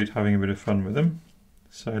enjoyed having a bit of fun with them.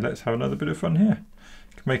 So let's have another bit of fun here.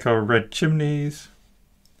 Can make our red chimneys.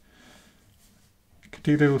 Could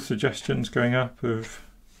do little suggestions going up of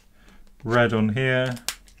red on here,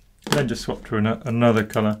 then just swap to another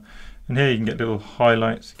colour. And here you can get little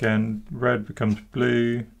highlights again. Red becomes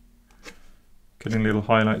blue. Getting little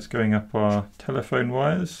highlights going up our telephone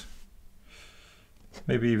wires.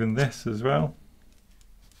 Maybe even this as well.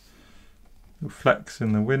 Little flecks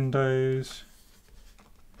in the windows.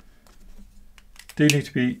 Do need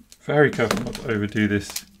to be very careful not to overdo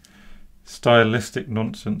this stylistic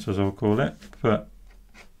nonsense, as I'll call it, but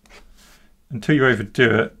until you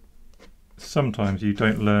overdo it, sometimes you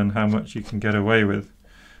don't learn how much you can get away with.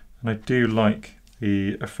 And I do like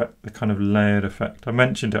the effect, the kind of layered effect. I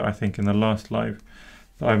mentioned it, I think, in the last live,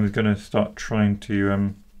 that I was going to start trying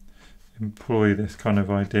to employ this kind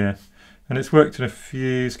of idea. And it's worked in a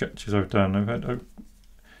few sketches I've done. I've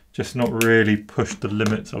just not really pushed the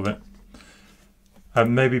limits of it.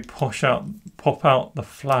 Maybe pop out the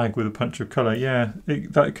flag with a punch of colour. Yeah,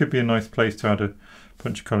 that could be a nice place to add a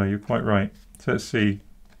punch of colour. You're quite right. So let's see.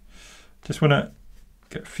 Just want to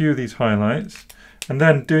get a few of these highlights. And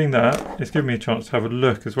then doing that, it's given me a chance to have a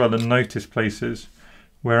look as well and notice places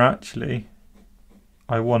where actually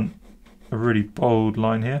I want a really bold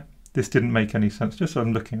line here. This didn't make any sense. Just so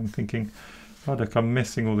I'm looking, I'm thinking, oh look, I'm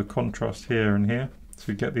missing all the contrast here and here. So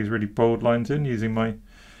we get these really bold lines in using my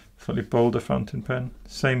slightly bolder fountain pen.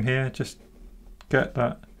 Same here, just get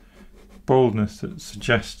that boldness that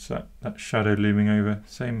suggests that shadow looming over.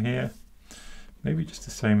 Same here. Maybe just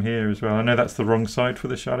the same here as well. I know that's the wrong side for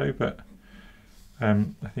the shadow, but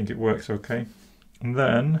I think it works okay. And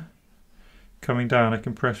then coming down, I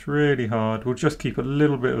can press really hard. We'll just keep a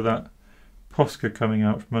little bit of that POSCA coming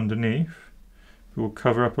out from underneath. But we'll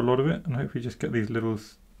cover up a lot of it and hopefully just get these little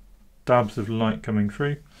dabs of light coming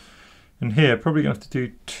through. And here, probably going to have to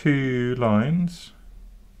do 2 lines.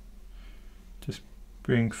 Just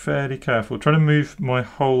being fairly careful. Trying to move my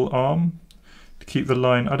whole arm to keep the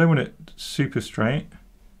line. I don't want it super straight.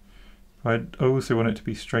 I also want it to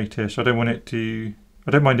be straightish. I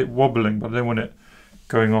don't mind it wobbling, but I don't want it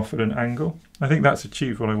going off at an angle. I think that's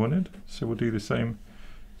achieved what I wanted. So we'll do the same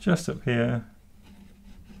just up here.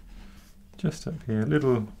 Just up here.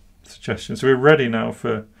 Little suggestion. So we're ready now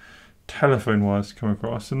for telephone wires to come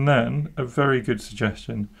across, and then a very good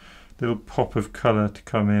suggestion, little pop of colour to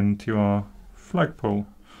come into our flagpole.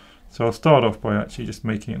 So I'll start off by actually just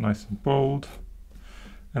making it nice and bold,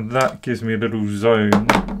 and that gives me a little zone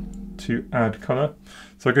to add colour.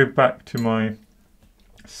 So I go back to my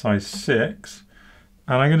size 6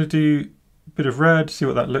 and I'm going to do a bit of red, see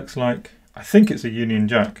what that looks like, I think it's a Union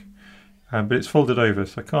Jack, but it's folded over,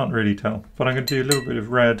 so I can't really tell. But I'm going to do a little bit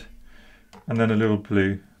of red and then a little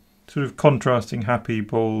blue, sort of contrasting happy,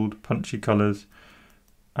 bold, punchy colours.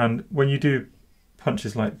 And when you do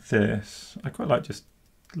punches like this, I quite like just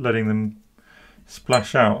letting them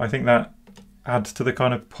splash out. I think that adds to the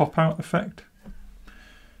kind of pop out effect.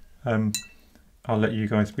 I'll let you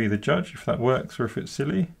guys be the judge if that works or if it's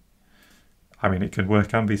silly. I mean, it can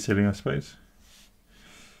work and be silly, I suppose.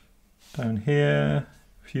 Down here,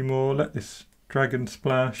 a few more, let this dragon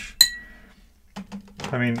splash.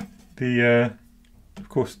 I mean, the, of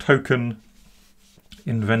course, token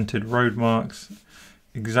invented road marks,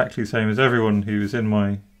 exactly the same as everyone who was in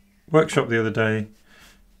my workshop the other day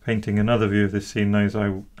painting another view of this scene knows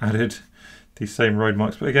I added these same road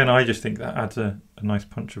marks. But again, I just think that adds a nice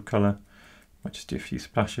punch of colour. Might just do a few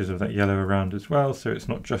splashes of that yellow around as well, so it's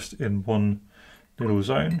not just in one little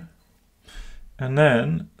zone. And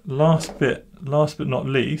then last but not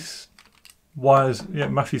least, wires. Yeah,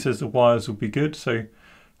 Matthew says the wires will be good, so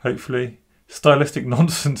hopefully stylistic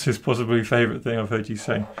nonsense is possibly a favourite thing I've heard you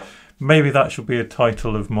say. Maybe that should be a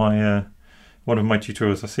title of my one of my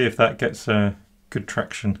tutorials. I'll see if that gets good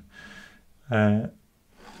traction. I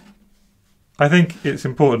think it's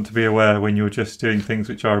important to be aware when you're just doing things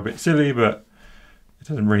which are a bit silly, but it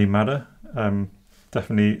doesn't really matter.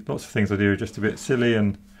 Definitely lots of things I do are just a bit silly,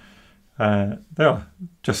 and they are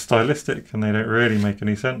just stylistic and they don't really make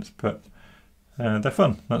any sense, but they're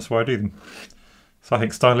fun. That's why I do them. So I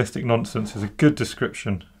think stylistic nonsense is a good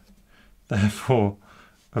description, therefore,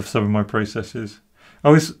 of some of my processes.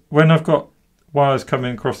 When I've got wires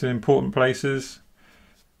coming across in important places,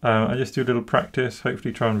 I just do a little practice,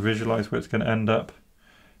 hopefully try and visualise where it's going to end up,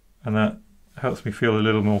 and that helps me feel a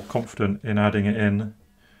little more confident in adding it in,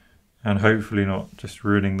 and hopefully not just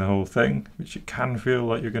ruining the whole thing, which it can feel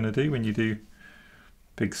like you're going to do when you do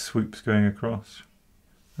big swoops going across.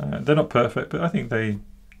 They're not perfect, but I think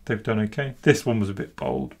they've done okay. This one was a bit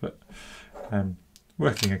bold, but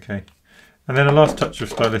working okay. And then a last touch of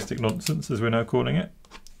stylistic nonsense, as we're now calling it.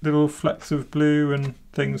 Little flecks of blue and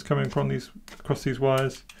things coming across these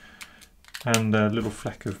wires, and a little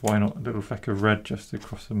fleck of, why not, a little fleck of red just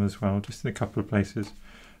across them as well, just in a couple of places.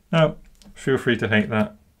 Now, feel free to hate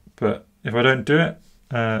that, but if I don't do it,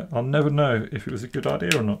 I'll never know if it was a good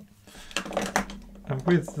idea or not. And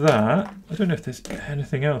with that, I don't know if there's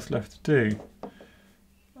anything else left to do.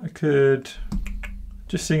 I could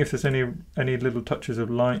just seeing if there's any little touches of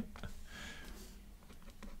light.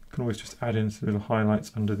 Can always just add in some little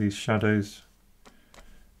highlights under these shadows.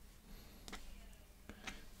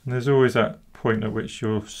 And there's always that point at which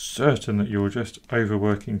you're certain that you're just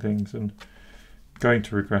overworking things and going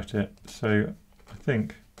to regret it. So I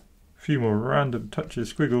think a few more random touches,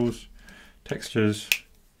 squiggles, textures,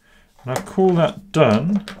 and I'll call that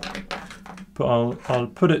done, but I'll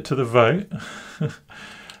put it to the vote.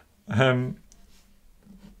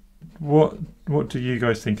 What do you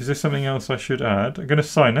guys think? Is there something else I should add? I'm going to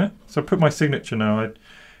sign it. So I put my signature now.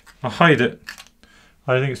 I'll hide it.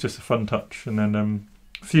 I think it's just a fun touch. And then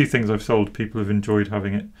a few things I've sold, people have enjoyed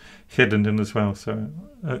having it hidden in as well. So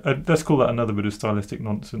let's call that another bit of stylistic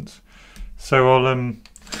nonsense. So I'll,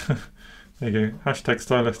 there you go, hashtag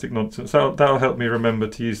stylistic nonsense. That'll help me remember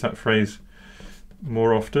to use that phrase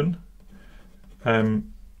more often.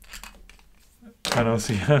 And I'll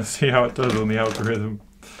see how it does on the algorithm.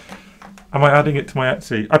 Am I adding it to my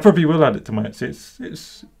Etsy? I probably will add it to my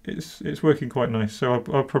Etsy. It's working quite nice. So I've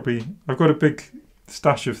got a big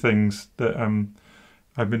stash of things that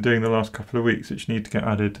I've been doing the last couple of weeks which need to get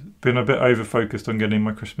added. Been a bit over focused on getting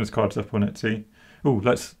my Christmas cards up on Etsy. Oh,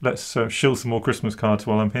 let's shill some more Christmas cards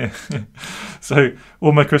while I'm here. So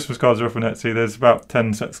all my Christmas cards are up on Etsy. There's about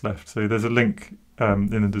 10 sets left. So there's a link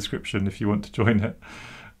in the description if you want to join it.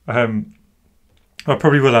 I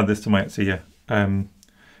probably will add this to my Etsy, yeah.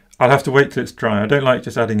 I'll have to wait till it's dry. I don't like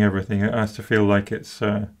just adding everything. It has to feel like it's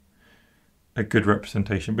a good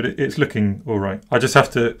representation, but it's looking all right. I just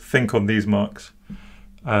have to think on these marks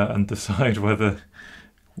and decide whether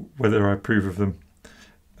I approve of them.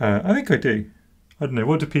 I think I do. I don't know.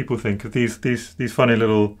 What do people think of these funny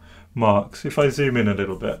little marks? If I zoom in a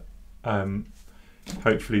little bit,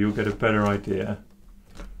 hopefully you'll get a better idea,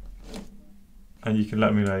 and you can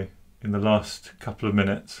let me know in the last couple of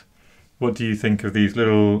minutes. What do you think of these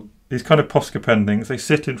kind of POSCA pen things? They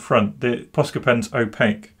sit in front. The POSCA pen's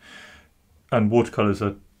opaque, and watercolours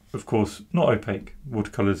are, of course, not opaque.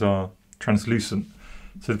 Watercolours are translucent.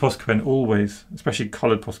 So the POSCA pen always, especially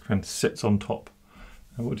coloured POSCA pen, sits on top.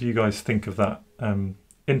 And what do you guys think of that?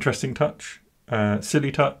 Interesting touch,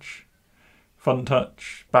 silly touch, fun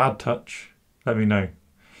touch, bad touch? Let me know.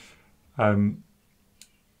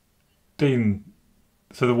 Dean,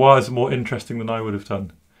 so the wires are more interesting than I would have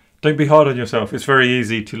done. Don't be hard on yourself. It's very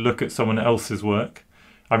easy to look at someone else's work.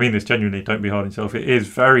 I mean this genuinely, don't be hard on yourself. It is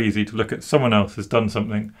very easy to look at someone else has done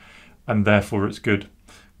something and therefore it's good.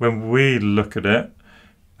 When we look at it,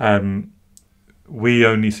 we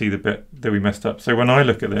only see the bit that we messed up. So when I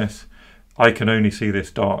look at this, I can only see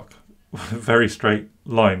this dark, very straight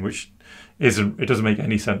line, which it doesn't make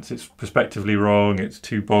any sense. It's perspectively wrong, it's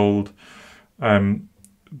too bold.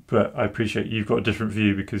 But I appreciate you've got a different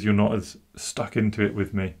view because you're not as stuck into it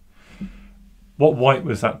with me. What white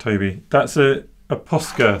was that, Toby? That's a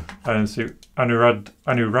POSCA. So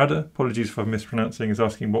Anurada, apologies if I'm mispronouncing, is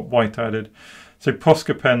asking what white added. So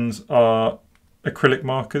POSCA pens are acrylic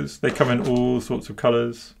markers. They come in all sorts of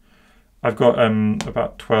colours. I've got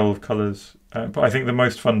about 12 colours, but I think the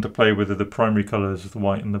most fun to play with are the primary colours of the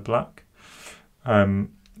white and the black.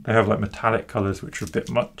 They have like metallic colours which are a bit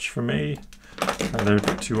much for me. They're a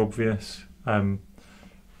bit too obvious.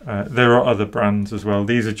 There are other brands as well.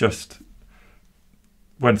 These are just,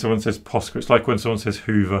 when someone says POSCA, it's like when someone says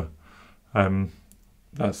Hoover.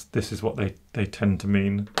 This is what they tend to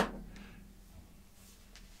mean.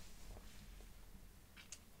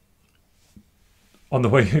 On the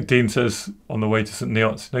way, Dean says, on the way to St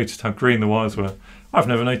Neots, noticed how green the wires were. I've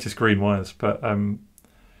never noticed green wires, but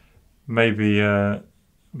maybe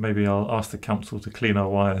I'll ask the council to clean our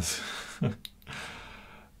wires.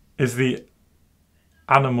 Is the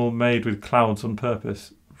animal made with clouds on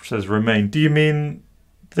purpose? Says Romain. Do you mean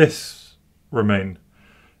this, Romain?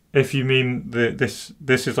 If you mean this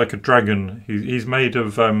is like a dragon. He's made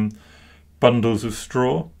of bundles of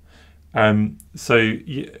straw. So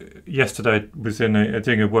yesterday I was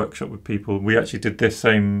doing a workshop with people. We actually did this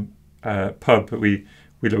same pub, but we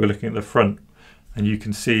were looking at the front, and you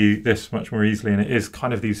can see this much more easily. And it is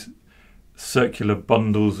kind of these circular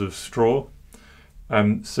bundles of straw.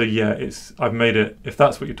 So yeah, I've made it. If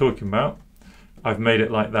that's what you're talking about, I've made it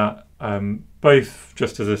like that. Both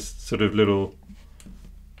just as a sort of little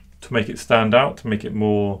to make it stand out, to make it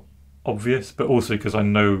more obvious, but also because I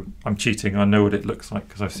know I'm cheating. I know what it looks like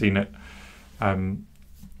because I've seen it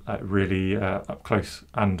like really up close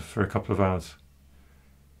and for a couple of hours.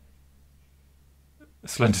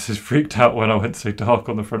 Slenders is freaked out when I went so dark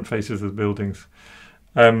on the front faces of the buildings.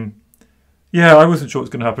 Yeah, I wasn't sure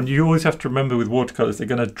what's going to happen. You always have to remember with watercolours, they're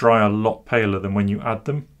going to dry a lot paler than when you add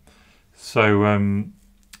them. So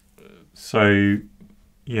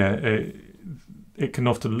yeah, it can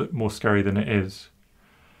often look more scary than it is.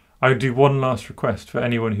 I would do one last request for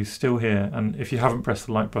anyone who's still here, and if you haven't pressed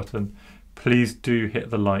the like button, please do hit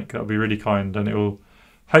the like. That would be really kind, and it will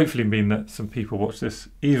hopefully mean that some people watch this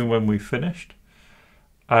even when we've finished.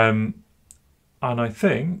 And I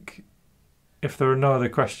think if there are no other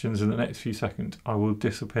questions in the next few seconds, I will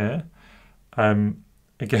disappear.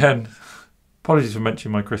 Again, apologies for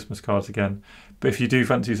mentioning my Christmas cards again, but if you do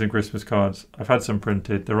fancy some Christmas cards, I've had some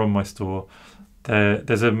printed, they're on my store.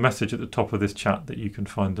 There's a message at the top of this chat that you can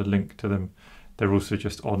find a link to them. They're also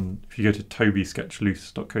just on, if you go to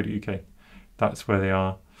tobysketchloose.co.uk, that's where they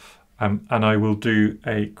are. And I will do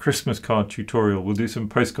a Christmas card tutorial. We'll do some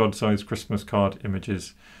postcard sized Christmas card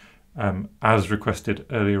images as requested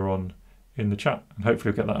earlier on in the chat, and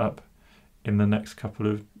hopefully I'll get that up in the next couple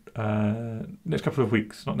of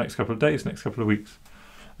weeks, not next couple of days, next couple of weeks.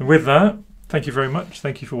 And with that, thank you very much.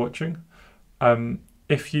 Thank you for watching.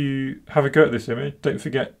 If you have a go at this image, don't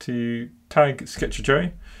forget to tag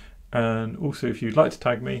SketcherJoe, and also if you'd like to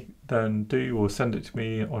tag me, then do, or send it to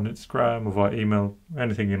me on Instagram or via email,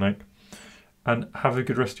 anything you like. And have a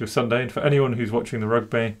good rest of your Sunday. And for anyone who's watching the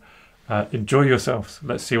rugby, enjoy yourselves.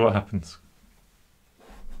 Let's see what happens.